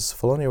doing was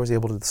Follonier was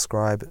able to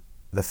describe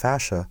the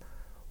fascia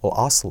will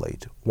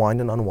oscillate,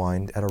 wind and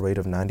unwind at a rate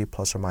of 90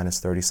 plus or minus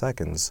 30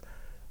 seconds.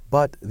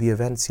 But the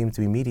event seemed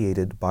to be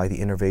mediated by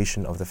the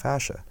innervation of the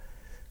fascia.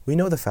 We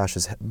know the fascia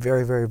is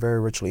very, very, very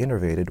richly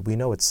innervated. We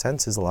know it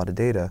senses a lot of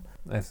data.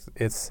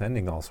 It's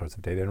sending all sorts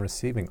of data and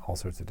receiving all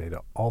sorts of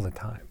data all the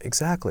time.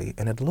 Exactly.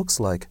 And it looks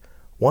like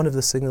one of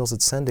the signals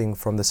it's sending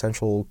from the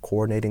central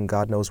coordinating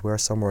God knows where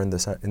somewhere in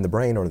the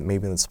brain or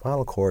maybe in the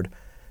spinal cord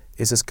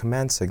is this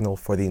command signal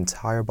for the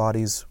entire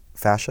body's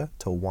fascia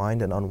to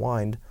wind and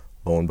unwind,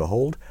 lo and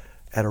behold,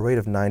 at a rate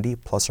of 90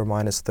 plus or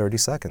minus 30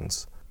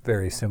 seconds.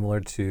 Very similar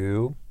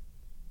to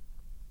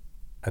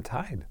a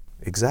tide.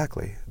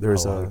 Exactly.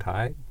 There's a long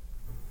tide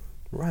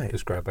right.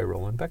 described by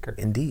Roland Becker.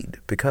 Indeed,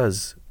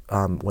 because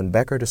when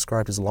Becker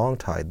described his long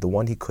tide, the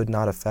one he could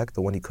not affect,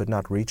 the one he could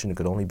not reach and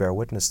could only bear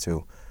witness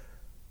to,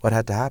 what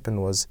had to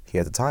happen was he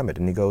had to time it.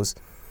 And he goes,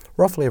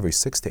 roughly every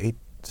 6 to 8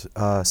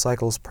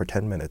 cycles per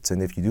 10 minutes.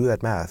 And if you do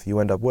that math, you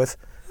end up with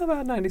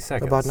About 90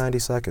 seconds. about 90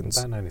 seconds.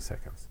 About 90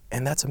 seconds.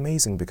 And that's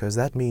amazing because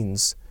that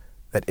means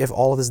that if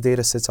all of this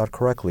data sits out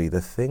correctly,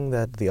 the thing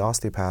that the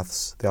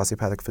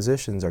osteopathic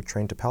physicians are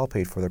trained to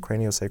palpate for their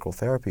craniosacral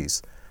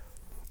therapies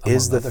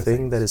is the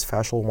thing that is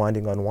fascial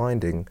winding,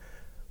 unwinding,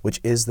 which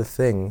is the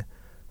thing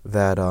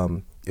that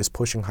is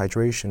pushing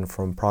hydration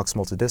from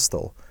proximal to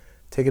distal.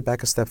 Take it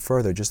back a step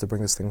further just to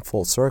bring this thing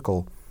full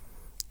circle.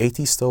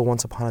 A.T. Still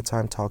once upon a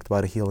time talked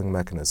about a healing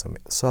mechanism.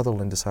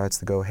 Sutherland decides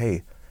to go,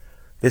 hey,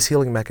 this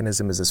healing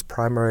mechanism is this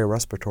primary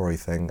respiratory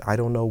thing. I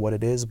don't know what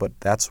it is, but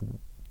that's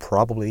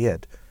probably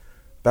it.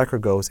 Becker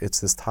goes, it's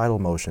this tidal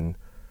motion.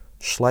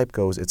 Schleip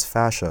goes, it's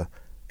fascia.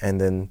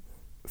 And then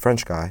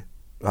French guy,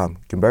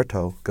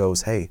 Gimberto,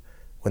 goes, hey,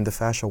 when the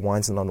fascia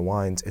winds and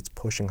unwinds, it's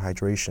pushing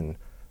hydration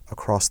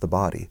across the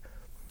body.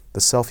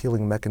 The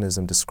self-healing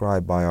mechanism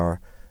described by our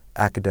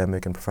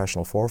academic and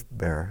professional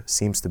forebear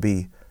seems to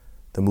be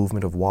the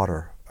movement of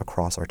water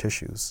across our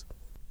tissues.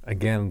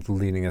 Again,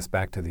 leading us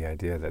back to the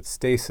idea that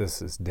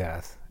stasis is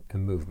death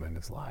and movement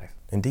is life.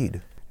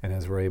 Indeed. And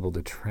as we're able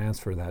to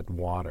transfer that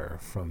water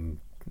from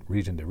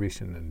region to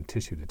region and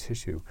tissue to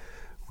tissue,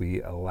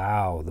 we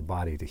allow the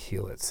body to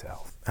heal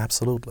itself.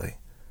 Absolutely.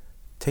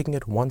 taking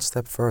it one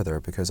step further,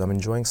 because I'm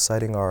enjoying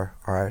citing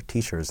our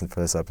teachers for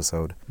this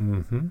episode.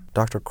 Mm-hmm.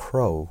 Dr.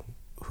 Crow,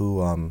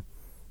 who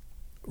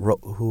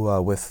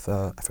with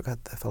I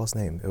forgot that fellow's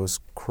name. It was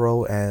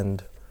Crow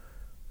and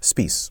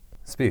Spees.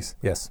 Spees,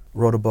 yes.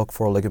 Wrote a book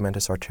for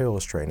ligamentous arterial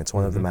strain. It's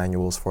one of the Mm-hmm.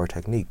 manuals for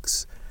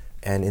techniques.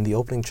 And in the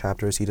opening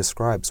chapters, he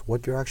describes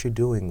what you're actually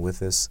doing with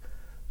this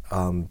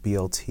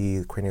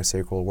BLT,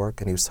 craniosacral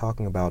work. And he was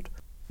talking about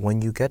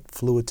when you get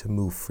fluid to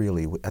move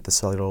freely at the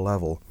cellular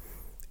level,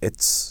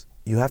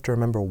 you have to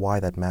remember why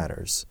that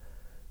matters.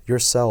 Your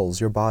cells,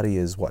 your body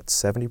is,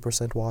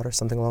 70% water,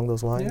 something along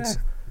those lines?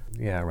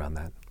 Yeah, around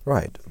that.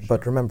 Right.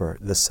 But remember,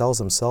 the cells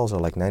themselves are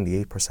like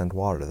 98%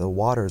 water. The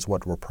water is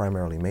what we're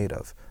primarily made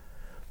of.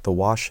 The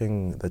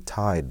washing, the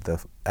tide,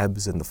 the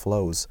ebbs and the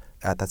flows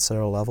at that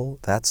cellular level,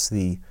 that's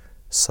the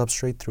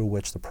substrate through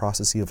which the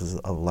processes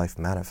of life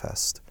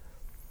manifest.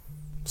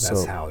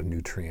 That's how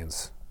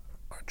nutrients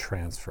are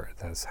transferred.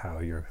 That's how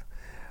you're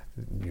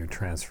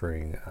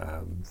transferring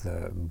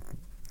the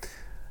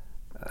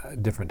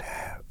different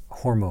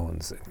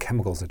hormones and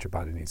chemicals that your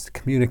body needs to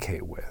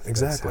communicate with.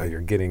 Exactly. That's how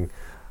you're getting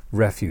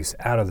refuse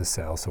out of the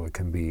cell so it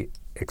can be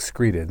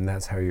excreted, and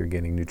that's how you're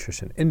getting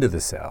nutrition into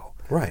the cell.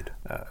 Right.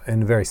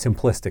 In a very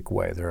simplistic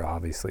way. There are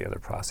obviously other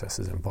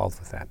processes involved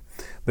with that.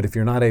 But if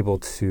you're not able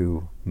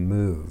to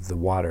move the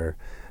water,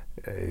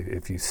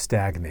 if you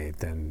stagnate,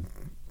 then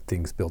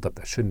things build up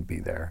that shouldn't be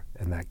there,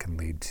 and that can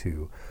lead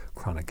to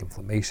chronic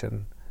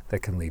inflammation,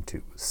 that can lead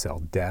to cell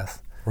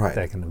death, Right.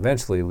 that can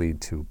eventually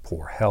lead to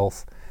poor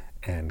health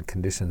and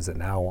conditions that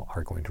now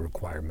are going to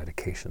require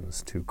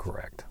medications to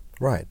correct.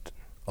 Right.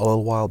 A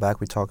little while back,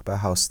 we talked about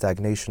how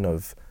stagnation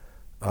of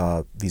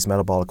these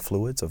metabolic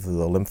fluids, of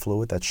the lymph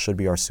fluid, that should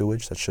be our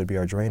sewage, that should be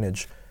our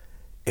drainage.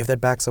 If that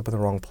backs up in the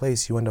wrong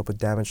place, you end up with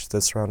damage to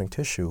the surrounding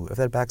tissue. If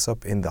that backs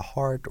up in the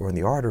heart or in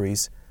the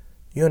arteries,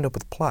 you end up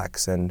with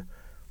plaques. And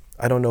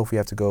I don't know if we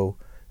have to go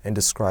and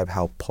describe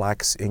how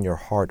plaques in your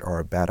heart are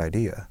a bad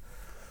idea.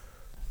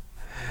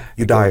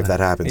 You die if that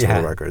happens, for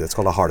the record. It's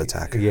called a heart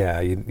attack. Yeah,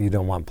 you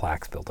don't want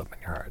plaques built up in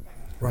your heart.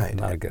 Right.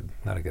 Not a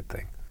good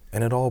thing.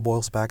 And it all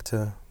boils back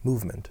to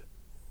movement.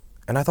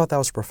 And I thought that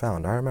was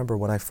profound. I remember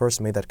when I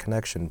first made that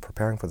connection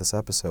preparing for this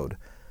episode,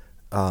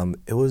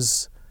 it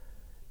was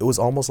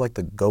almost like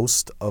the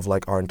ghost of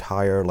like our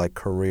entire like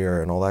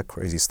career and all that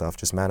crazy stuff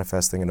just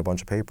manifesting in a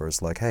bunch of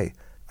papers. Like, hey,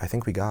 I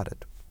think we got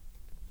it.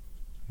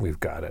 We've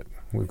got it.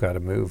 We've got to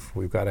move.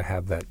 We've got to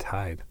have that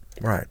tide.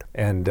 Right.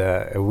 And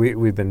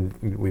we've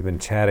been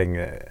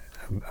chatting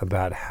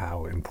about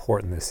how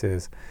important this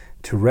is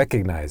to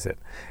recognize it.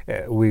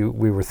 We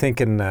were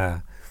thinking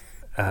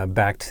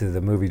back to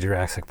the movie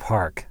Jurassic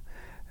Park,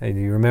 and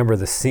you remember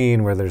the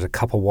scene where there's a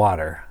cup of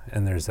water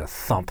and there's a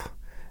thump,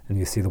 and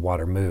you see the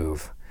water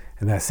move,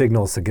 and that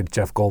signals to get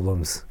Jeff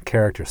Goldblum's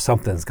character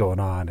something's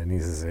going on, and he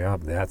says, "Yeah,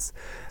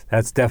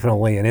 that's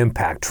definitely an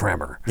impact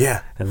tremor."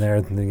 Yeah. And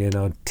there,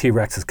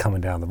 T-Rex is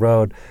coming down the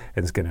road,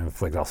 and it's going to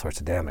inflict all sorts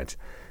of damage.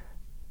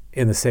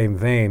 In the same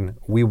vein,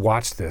 we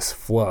watch this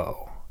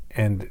flow,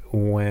 and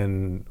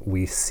when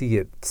we see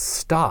it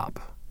stop,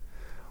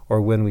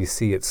 or when we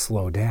see it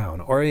slow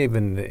down, or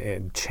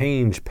even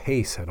change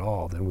pace at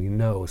all, then we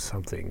know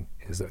something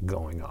is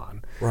going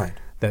on. Right.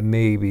 That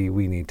maybe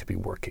we need to be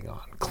working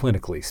on,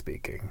 clinically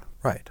speaking.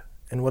 Right.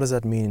 And what does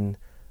that mean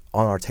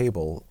on our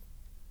table?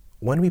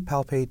 When we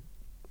palpate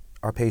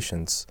our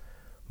patients,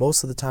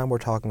 most of the time we're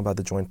talking about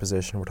the joint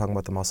position, we're talking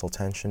about the muscle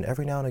tension.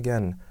 Every now and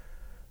again,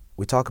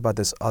 we talk about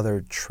this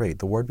other trait.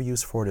 The word we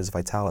use for it is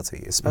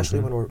vitality,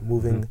 especially when we're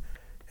moving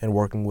and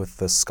working with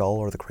the skull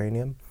or the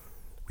cranium.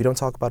 We don't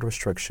talk about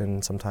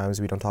restriction sometimes.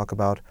 We don't talk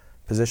about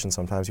position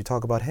sometimes. We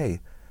talk about,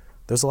 hey,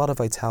 there's a lot of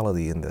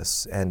vitality in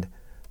this. And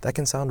that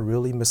can sound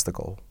really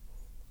mystical.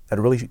 That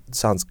really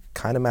sounds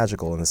kind of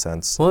magical in a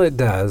sense. Well, it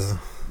does.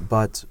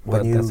 But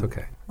That's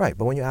okay. Right,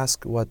 but when you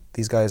ask what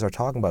these guys are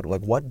talking about,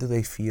 like what do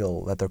they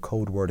feel that they're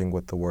code wording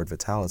with the word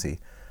vitality?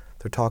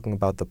 They're talking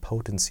about the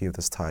potency of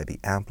this tide, the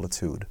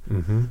amplitude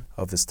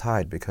of this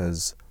tide,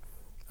 because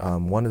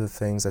one of the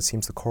things that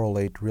seems to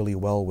correlate really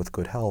well with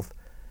good health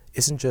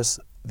isn't just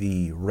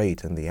the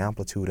rate and the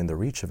amplitude and the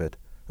reach of it.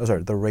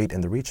 The rate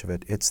and the reach of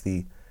it. It's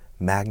the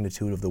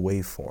magnitude of the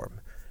waveform.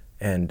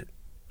 And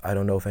I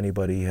don't know if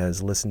anybody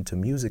has listened to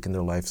music in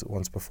their lives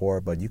once before,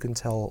 but you can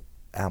tell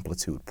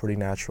amplitude pretty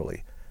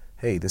naturally.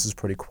 Hey, this is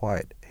pretty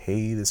quiet.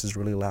 Hey, this is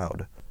really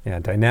loud. Yeah,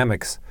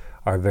 dynamics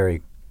are a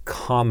very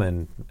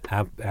common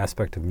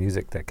aspect of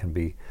music that can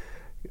be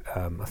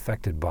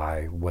affected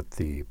by what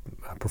the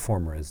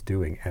performer is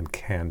doing and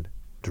can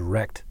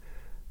direct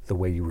the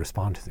way you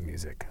respond to the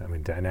music. I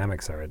mean,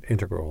 dynamics are an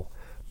integral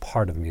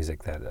part of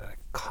music that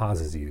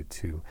causes you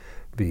to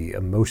be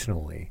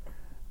emotionally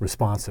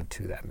responsive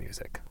to that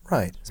music.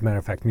 Right. As a matter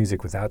of fact,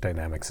 music without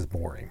dynamics is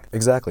boring.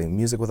 Exactly.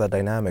 Music without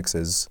dynamics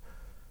is,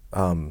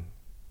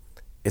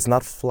 it's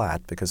not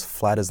flat, because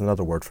flat is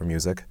another word for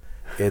music.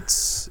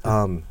 It's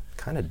kind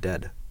of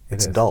dead.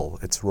 It's dull.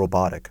 It's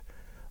robotic.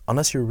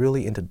 Unless you're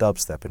really into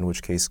dubstep, in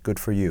which case, good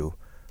for you.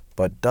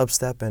 But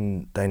dubstep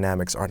and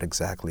dynamics aren't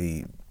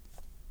exactly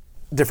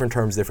different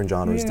terms, different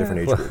genres,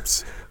 different age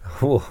groups.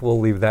 We'll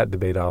leave that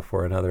debate off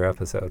for another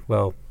episode.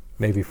 Well,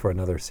 maybe for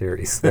another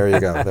series. There you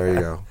go. There you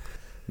go.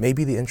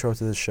 Maybe the intro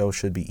to this show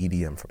should be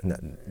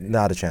EDM.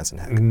 Not a chance in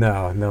heck.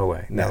 No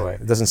way.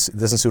 It doesn't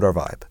suit our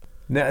vibe.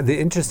 Now, the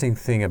interesting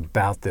thing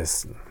about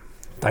this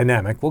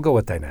dynamic, we'll go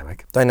with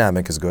dynamic.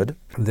 Dynamic is good.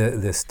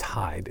 This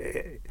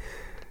tide.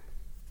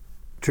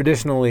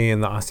 Traditionally,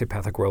 in the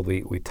osteopathic world,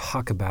 we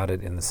talk about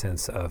it in the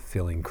sense of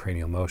feeling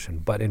cranial motion,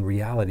 but in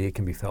reality, it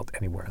can be felt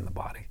anywhere in the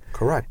body.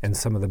 Correct. And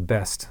some of the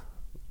best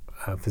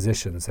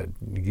physicians that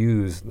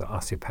use the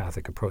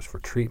osteopathic approach for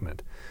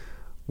treatment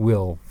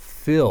will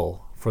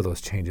feel for those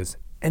changes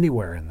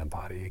anywhere in the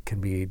body. It can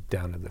be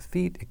down to the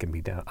feet, it can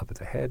be down up at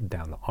the head,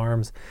 down the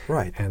arms.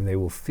 Right. And they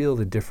will feel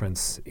the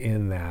difference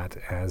in that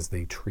as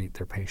they treat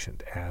their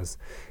patient, as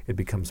it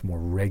becomes more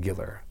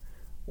regular,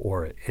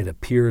 or it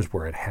appears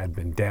where it had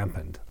been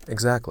dampened.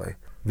 Exactly.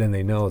 Then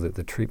they know that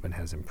the treatment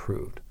has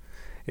improved.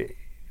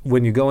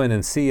 When you go in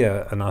and see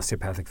an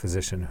osteopathic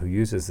physician who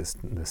uses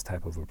this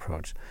type of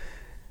approach,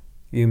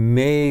 you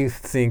may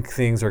think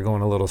things are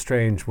going a little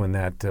strange when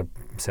that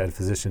said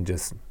physician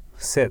just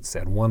sits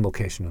at one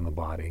location in the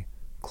body,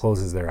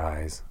 closes their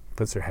eyes,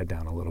 puts their head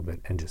down a little bit,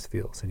 and just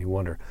feels. And you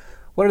wonder,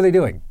 what are they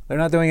doing? They're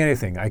not doing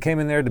anything. I came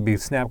in there to be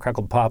snap,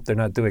 crackle, pop. They're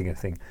not doing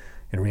anything.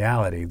 In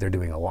reality, they're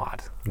doing a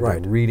lot.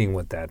 Right. They're reading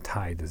what that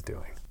tide is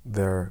doing.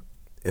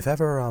 If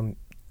ever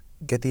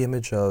get the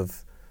image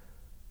of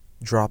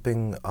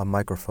dropping a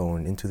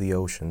microphone into the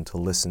ocean to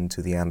listen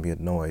to the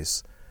ambient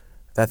noise,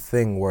 that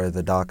thing where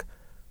the doc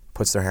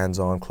puts their hands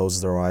on,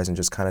 closes their eyes, and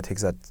just kind of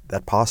takes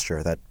that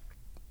posture,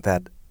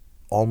 that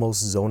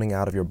almost zoning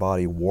out of your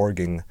body,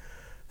 warging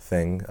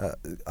thing.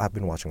 I've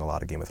been watching a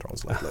lot of Game of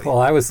Thrones lately. Well,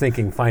 I was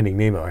thinking Finding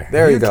Nemo.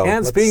 There you go. You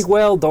can't speak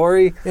well,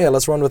 Dory. Yeah,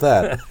 let's run with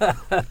that.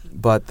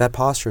 But that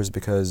posture is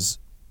because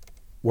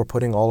we're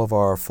putting all of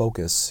our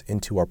focus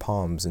into our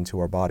palms, into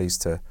our bodies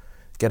to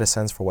get a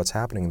sense for what's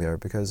happening there.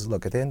 Because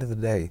look, at the end of the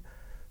day,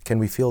 can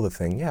we feel the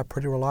thing? Yeah,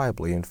 pretty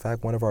reliably. In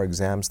fact, one of our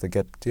exams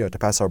to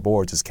pass our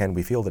boards is can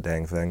we feel the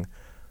dang thing?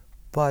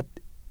 But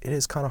it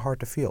is kind of hard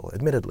to feel.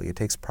 Admittedly, it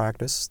takes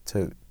practice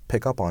to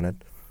pick up on it.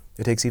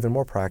 It takes even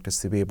more practice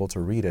to be able to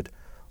read it,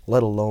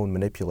 let alone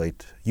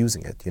manipulate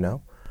using it,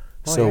 Oh,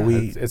 so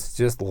yeah. It's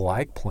just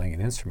like playing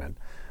an instrument.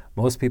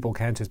 Most people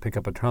can't just pick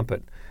up a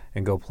trumpet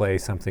and go play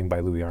something by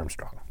Louis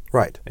Armstrong.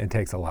 Right. It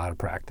takes a lot of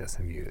practice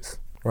and use.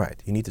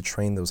 Right. You need to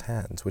train those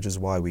hands, which is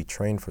why we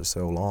trained for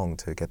so long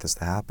to get this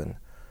to happen.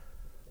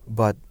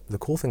 But the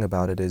cool thing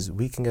about it is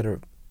we can get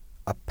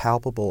a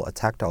palpable, a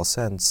tactile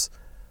sense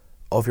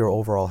of your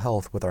overall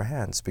health with our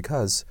hands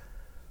because,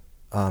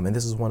 and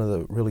this is one of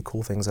the really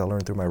cool things I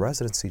learned through my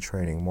residency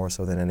training, more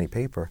so than any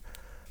paper,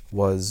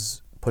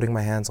 was putting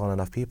my hands on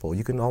enough people.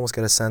 You can almost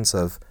get a sense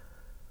of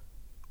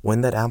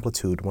when that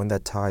amplitude, when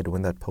that tide,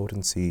 when that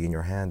potency in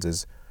your hands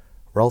is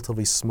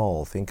relatively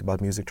small. Think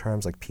about music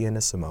terms like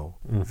pianissimo,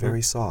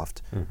 very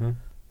soft. Mm-hmm.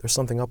 There's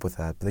something up with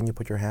that. But then you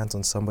put your hands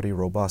on somebody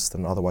robust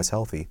and otherwise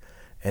healthy,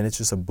 and it's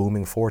just a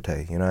booming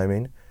forte, you know what I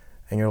mean?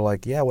 And you're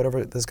like, yeah,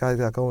 whatever this guy's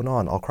got going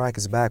on, I'll crack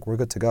his back, we're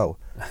good to go.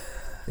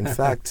 In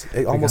fact,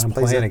 it almost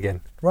plays out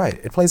again. Right.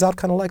 It plays out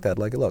kind of like that.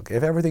 Like, look,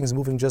 if everything's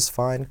moving just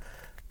fine,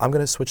 I'm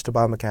going to switch to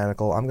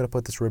biomechanical. I'm going to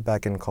put this rib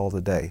back in and call it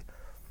a day.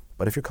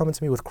 But if you're coming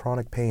to me with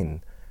chronic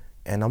pain,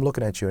 and I'm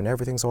looking at you and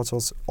everything's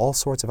all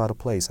sorts of out of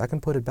place, I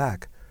can put it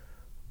back.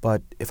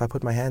 But if I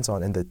put my hands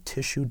on and the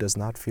tissue does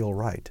not feel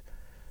right,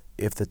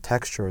 if the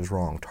texture is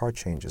wrong, tart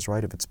changes,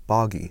 right? If it's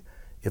boggy,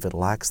 if it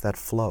lacks that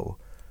flow,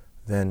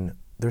 then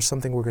there's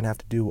something we're going to have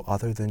to do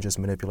other than just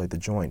manipulate the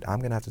joint. I'm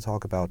going to have to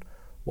talk about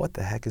what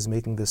the heck is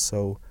making this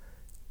so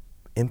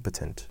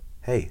impotent.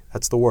 Hey,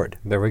 that's the word.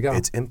 There we go.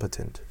 It's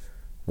impotent.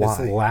 Why? It's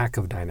a lack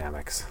of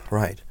dynamics.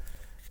 Right.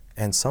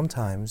 And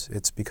sometimes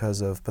it's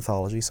because of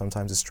pathology.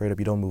 Sometimes it's straight up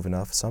you don't move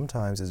enough.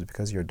 Sometimes it's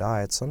because of your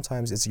diet.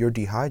 Sometimes it's you're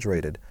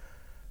dehydrated.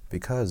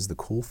 Because the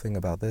cool thing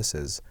about this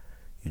is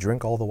you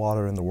drink all the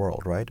water in the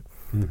world, right?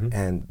 Mm-hmm.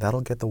 And that'll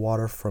get the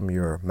water from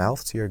your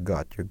mouth to your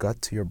gut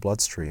to your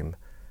bloodstream.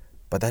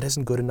 But that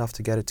isn't good enough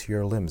to get it to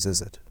your limbs,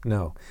 is it?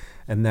 No.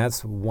 And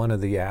that's one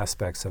of the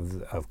aspects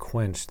of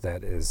Quench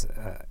that is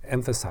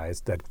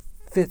emphasized that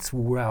fits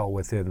well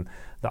within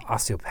the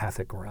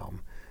osteopathic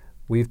realm.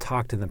 We've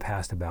talked in the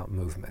past about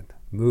movement.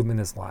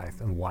 Movement is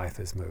life, and life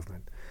is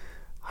movement.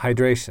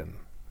 Hydration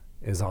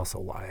is also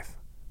life,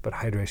 but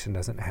hydration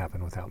doesn't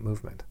happen without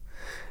movement.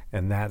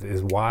 And that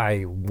is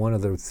why one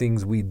of the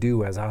things we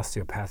do as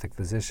osteopathic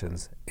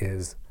physicians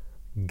is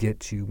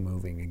get you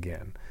moving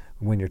again.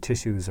 When your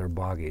tissues are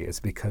boggy,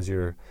 it's because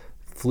your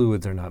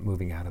fluids are not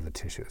moving out of the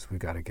tissues. We've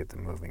got to get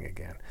them moving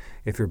again.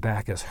 If your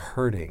back is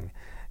hurting,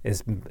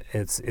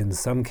 it's in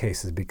some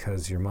cases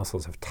because your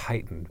muscles have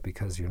tightened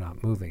because you're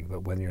not moving.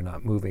 But when you're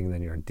not moving,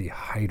 then you're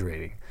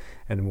dehydrating.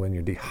 And when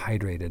you're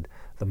dehydrated,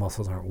 the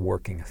muscles aren't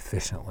working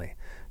efficiently.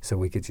 So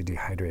we get you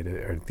dehydrated,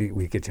 or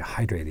we get you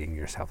hydrating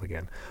yourself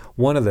again.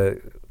 One of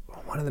the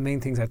main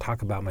things I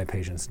talk about my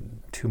patients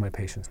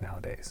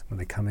nowadays when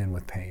they come in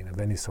with pain of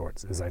any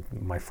sorts is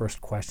my first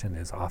question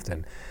is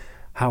often,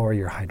 how are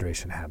your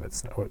hydration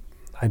habits?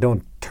 I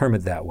don't term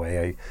it that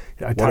way.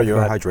 I What talk are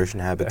your about, hydration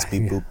habits?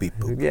 Beep, boop, beep,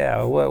 boop.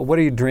 yeah, what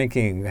are you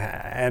drinking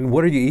and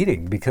what are you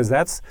eating? Because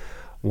that's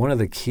one of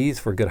the keys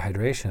for good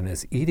hydration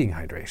is eating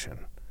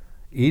hydration.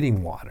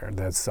 Eating water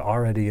that's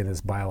already in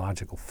its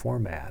biological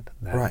format,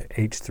 that Right.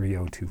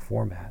 H3O2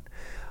 format.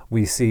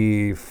 We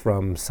see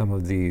from some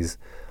of these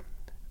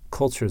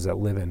cultures that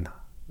live in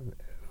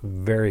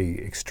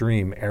very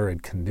extreme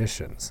arid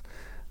conditions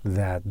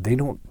that they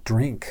don't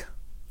drink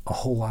a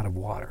whole lot of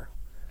water.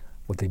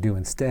 What they do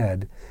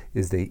instead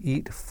is they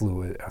eat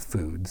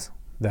foods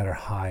that are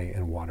high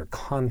in water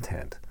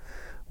content,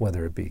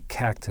 whether it be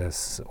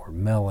cactus or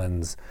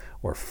melons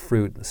or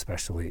fruit,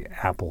 especially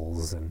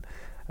apples and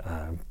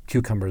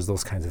cucumbers,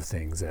 those kinds of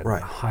things that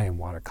Right. are high in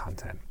water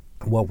content.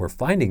 What we're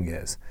finding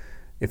is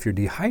if you're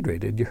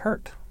dehydrated, you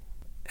hurt.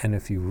 And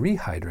if you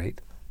rehydrate,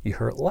 you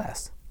hurt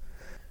less.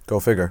 Go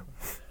figure.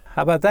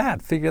 How about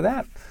that? Figure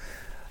that.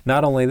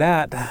 Not only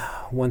that,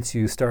 once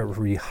you start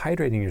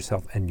rehydrating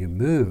yourself and you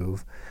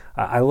move,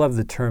 I love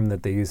the term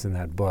that they use in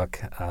that book,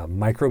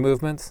 micro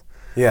movements.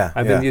 Yeah.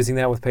 I've been using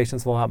that with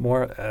patients a lot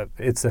more.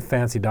 It's a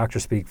fancy doctor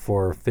speak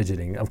for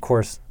fidgeting. Of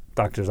course,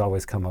 doctors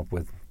always come up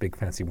with big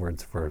fancy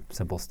words for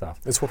simple stuff.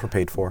 It's what we're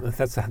paid for.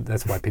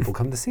 That's why people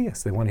come to see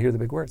us. They want to hear the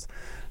big words.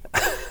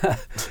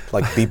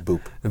 Like beep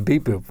boop. The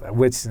beep boop,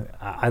 which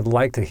I'd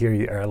like to hear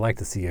you, or I'd like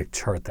to see you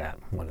chart that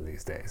one of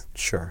these days.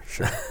 Sure,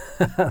 sure.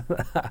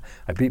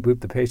 I beep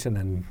boop the patient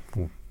and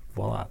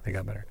voila, they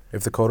got better.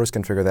 If the coders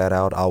can figure that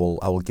out, I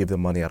will give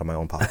them money out of my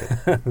own pocket.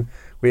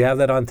 We have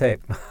that on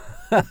tape.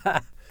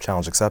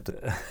 Challenge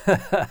accepted.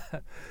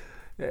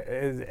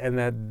 And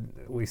that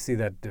we see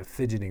that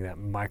fidgeting, that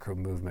micro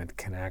movement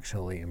can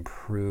actually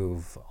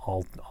improve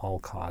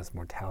all-cause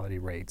mortality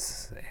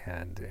rates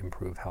and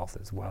improve health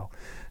as well.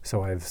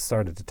 So I've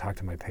started to talk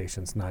to my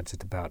patients not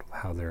just about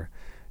how they're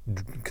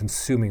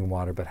consuming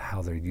water, but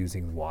how they're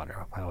using the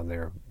water, how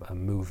they're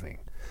moving.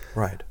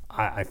 Right.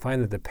 I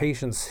find that the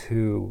patients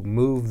who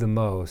move the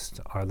most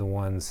are the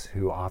ones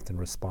who often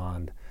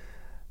respond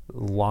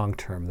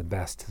long-term the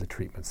best to the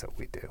treatments that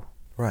we do.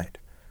 Right.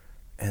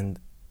 And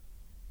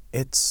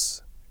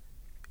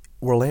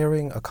we're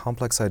layering a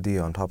complex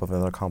idea on top of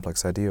another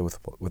complex idea with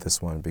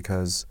this one,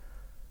 because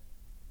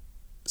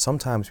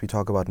sometimes we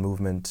talk about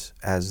movement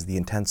as the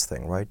intense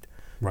thing, right?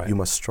 Right. You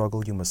must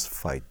struggle, you must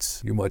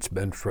fight. You must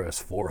bench press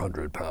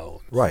 400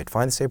 pounds. Right.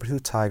 Find the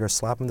saber-toothed tiger,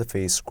 slap him in the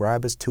face,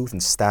 grab his tooth,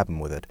 and stab him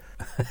with it.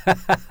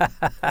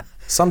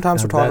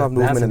 Sometimes we're talking about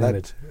movement in that.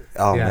 Image.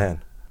 Oh, Yeah.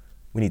 man.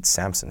 We need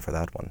Samson for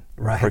that one.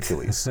 Right.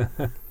 Hercules.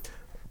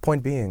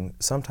 Point being,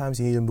 sometimes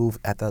you need to move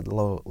at that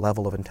low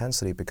level of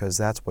intensity because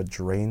that's what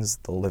drains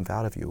the lymph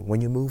out of you. When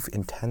you move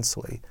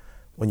intensely,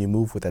 when you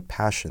move with that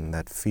passion,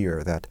 that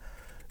fear, that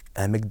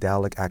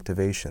amygdalic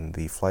activation,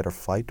 the flight or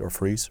flight or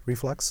freeze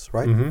reflex,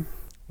 right? Mm-hmm.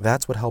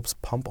 That's what helps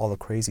pump all the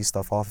crazy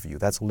stuff off of you.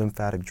 That's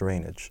lymphatic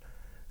drainage.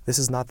 This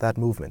is not that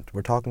movement.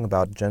 We're talking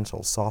about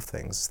gentle, soft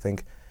things.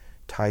 Think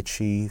Tai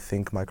Chi,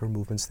 think micro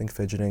movements, think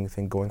fidgeting,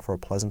 think going for a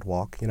pleasant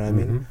walk, you know what I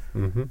mean?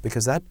 Mm-hmm.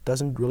 Because that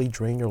doesn't really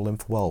drain your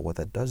lymph well. What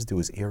that does do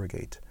is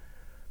irrigate.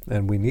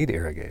 And we need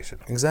irrigation.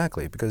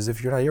 Exactly, because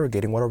if you're not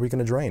irrigating, what are we going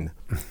to drain?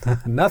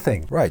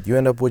 Nothing. Right, you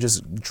end up with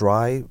just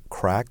dry,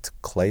 cracked,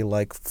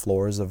 clay-like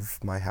floors of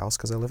my house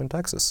because I live in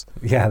Texas.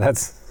 Yeah,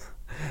 that's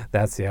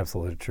the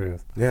absolute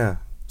truth. Yeah,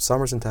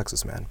 summers in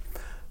Texas, man.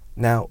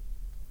 Now,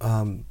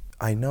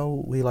 I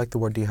know we like the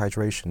word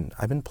dehydration.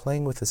 I've been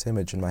playing with this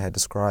image in my head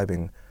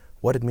describing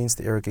what it means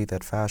to irrigate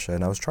that fascia,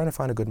 and I was trying to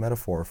find a good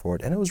metaphor for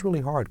it, and it was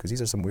really hard because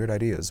these are some weird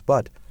ideas,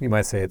 but... You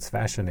might say it's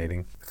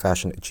fascinating.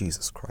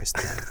 Jesus Christ.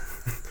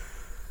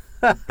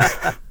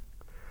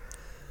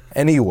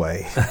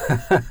 Anyway.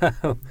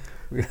 Have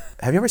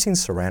you ever seen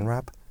saran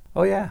wrap?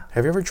 Oh, yeah.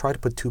 Have you ever tried to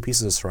put two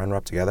pieces of saran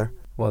wrap together?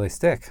 Well, they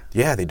stick.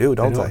 Yeah, they do,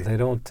 don't they?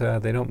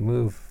 They don't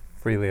move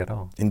freely at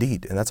all.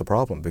 Indeed, and that's a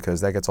problem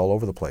because that gets all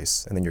over the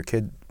place, and then your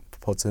kid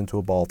puts it into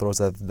a ball, throws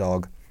it at the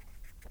dog.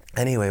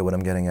 Anyway, what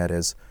I'm getting at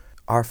is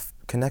our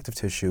connective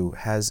tissue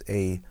has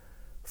a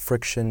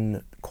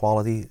friction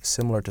quality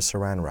similar to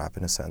saran wrap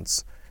in a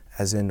sense,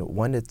 as in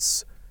when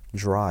it's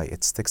dry,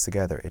 it sticks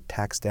together, it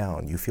tacks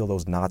down, you feel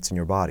those knots in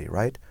your body,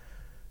 right?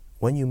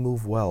 When you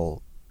move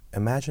well,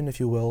 imagine, if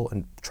you will,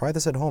 and try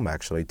this at home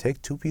actually,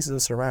 take two pieces of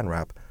saran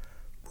wrap,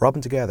 rub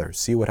them together,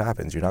 see what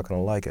happens, you're not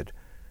going to like it.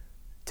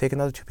 Take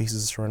another two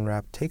pieces of saran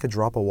wrap, take a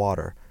drop of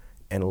water,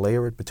 and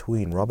layer it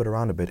between, rub it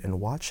around a bit,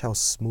 and watch how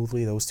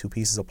smoothly those two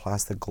pieces of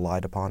plastic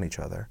glide upon each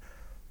other.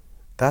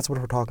 That's what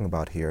we're talking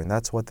about here, and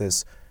that's what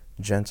this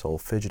gentle,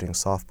 fidgeting,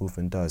 soft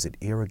movement does. It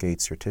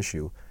irrigates your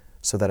tissue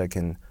so that it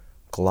can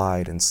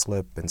glide and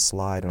slip and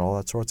slide and all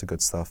that sorts of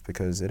good stuff,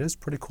 because it is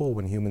pretty cool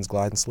when humans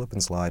glide and slip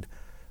and slide.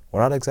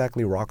 We're not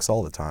exactly rocks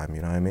all the time,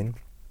 you know what I mean?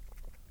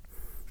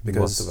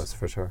 Most of us,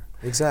 for sure.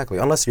 Exactly,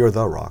 unless you're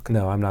the Rock.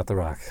 No, I'm not the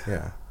Rock.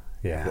 Yeah.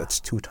 Yeah. That's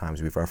 2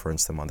 times we've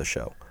referenced him on the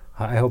show.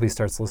 I hope he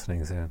starts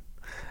listening soon.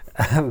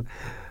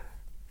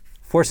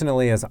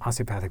 Fortunately, as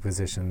osteopathic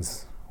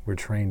physicians, we're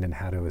trained in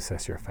how to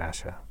assess your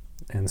fascia.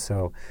 And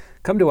so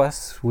come to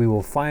us, we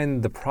will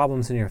find the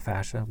problems in your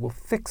fascia, we'll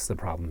fix the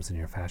problems in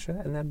your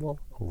fascia, and then we'll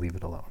leave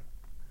it alone.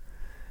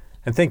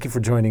 And thank you for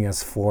joining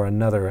us for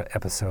another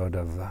episode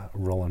of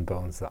Rollin'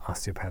 Bones, the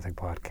osteopathic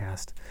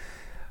podcast.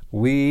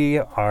 We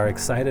are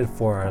excited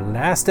for our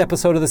last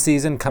episode of the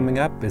season coming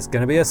up. It's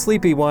going to be a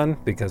sleepy one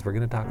because we're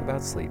going to talk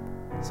about sleep.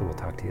 So we'll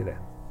talk to you then.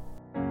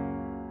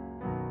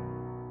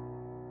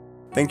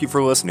 Thank you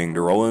for listening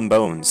to Rollin'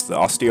 Bones, the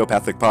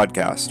osteopathic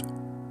podcast.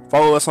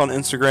 Follow us on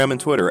Instagram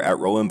and Twitter at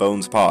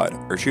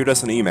RollinBonesPod, or shoot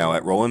us an email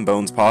at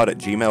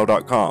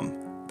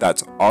rollinbonespod@gmail.com.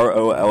 That's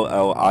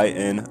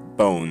ROLLIN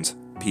Bones,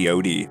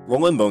 POD.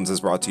 Rollin' Bones is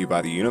brought to you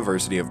by the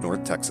University of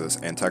North Texas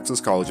and Texas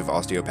College of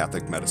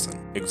Osteopathic Medicine.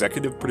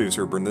 Executive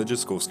producer Brenda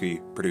Jaskulski,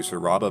 producer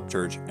Rob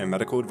Upchurch, and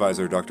medical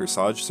advisor Dr.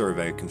 Saj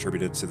Survey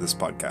contributed to this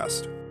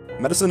podcast.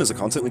 Medicine is a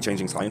constantly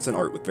changing science and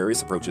art with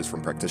various approaches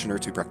from practitioner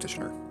to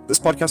practitioner. This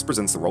podcast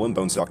presents the Rollin'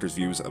 Bones doctor's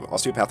views of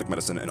osteopathic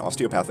medicine and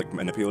osteopathic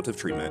manipulative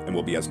treatment and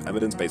will be as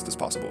evidence-based as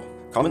possible.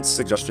 Comments,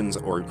 suggestions,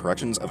 or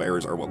corrections of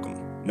errors are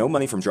welcome. No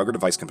money from drug or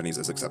device companies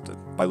is accepted.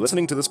 By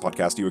listening to this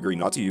podcast, you agree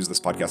not to use this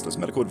podcast as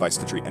medical advice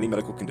to treat any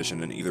medical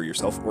condition in either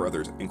yourself or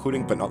others,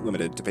 including but not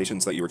limited to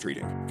patients that you are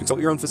treating. Consult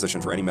your own physician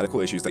for any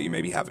medical issues that you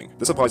may be having.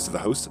 This applies to the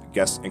host,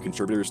 guests, and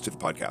contributors to the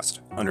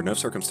podcast. Under no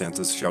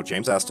circumstances shall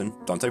James Aston,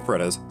 Dante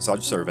Paredes,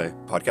 Saj Survey,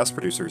 podcast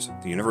producers,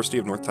 the University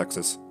of North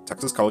Texas,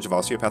 Texas College of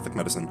Osteopathic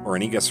Medicine, or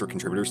any guests or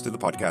contributors to the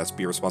podcast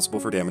be responsible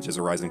for damages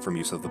arising from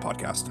use of the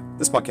podcast.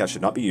 This podcast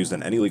should not be used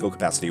in any legal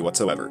capacity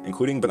whatsoever,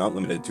 including but not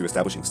limited to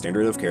establishing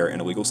standard of care in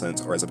a legal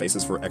sense or as a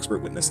basis for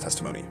expert witness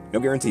testimony.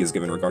 No guarantee is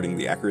given regarding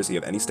the accuracy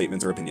of any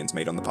statements or opinions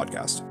made on the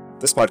podcast.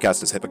 This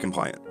podcast is HIPAA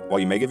compliant. While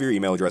you may give your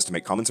email address to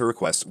make comments or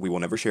requests, we will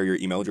never share your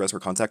email address or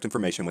contact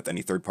information with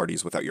any third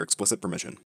parties without your explicit permission.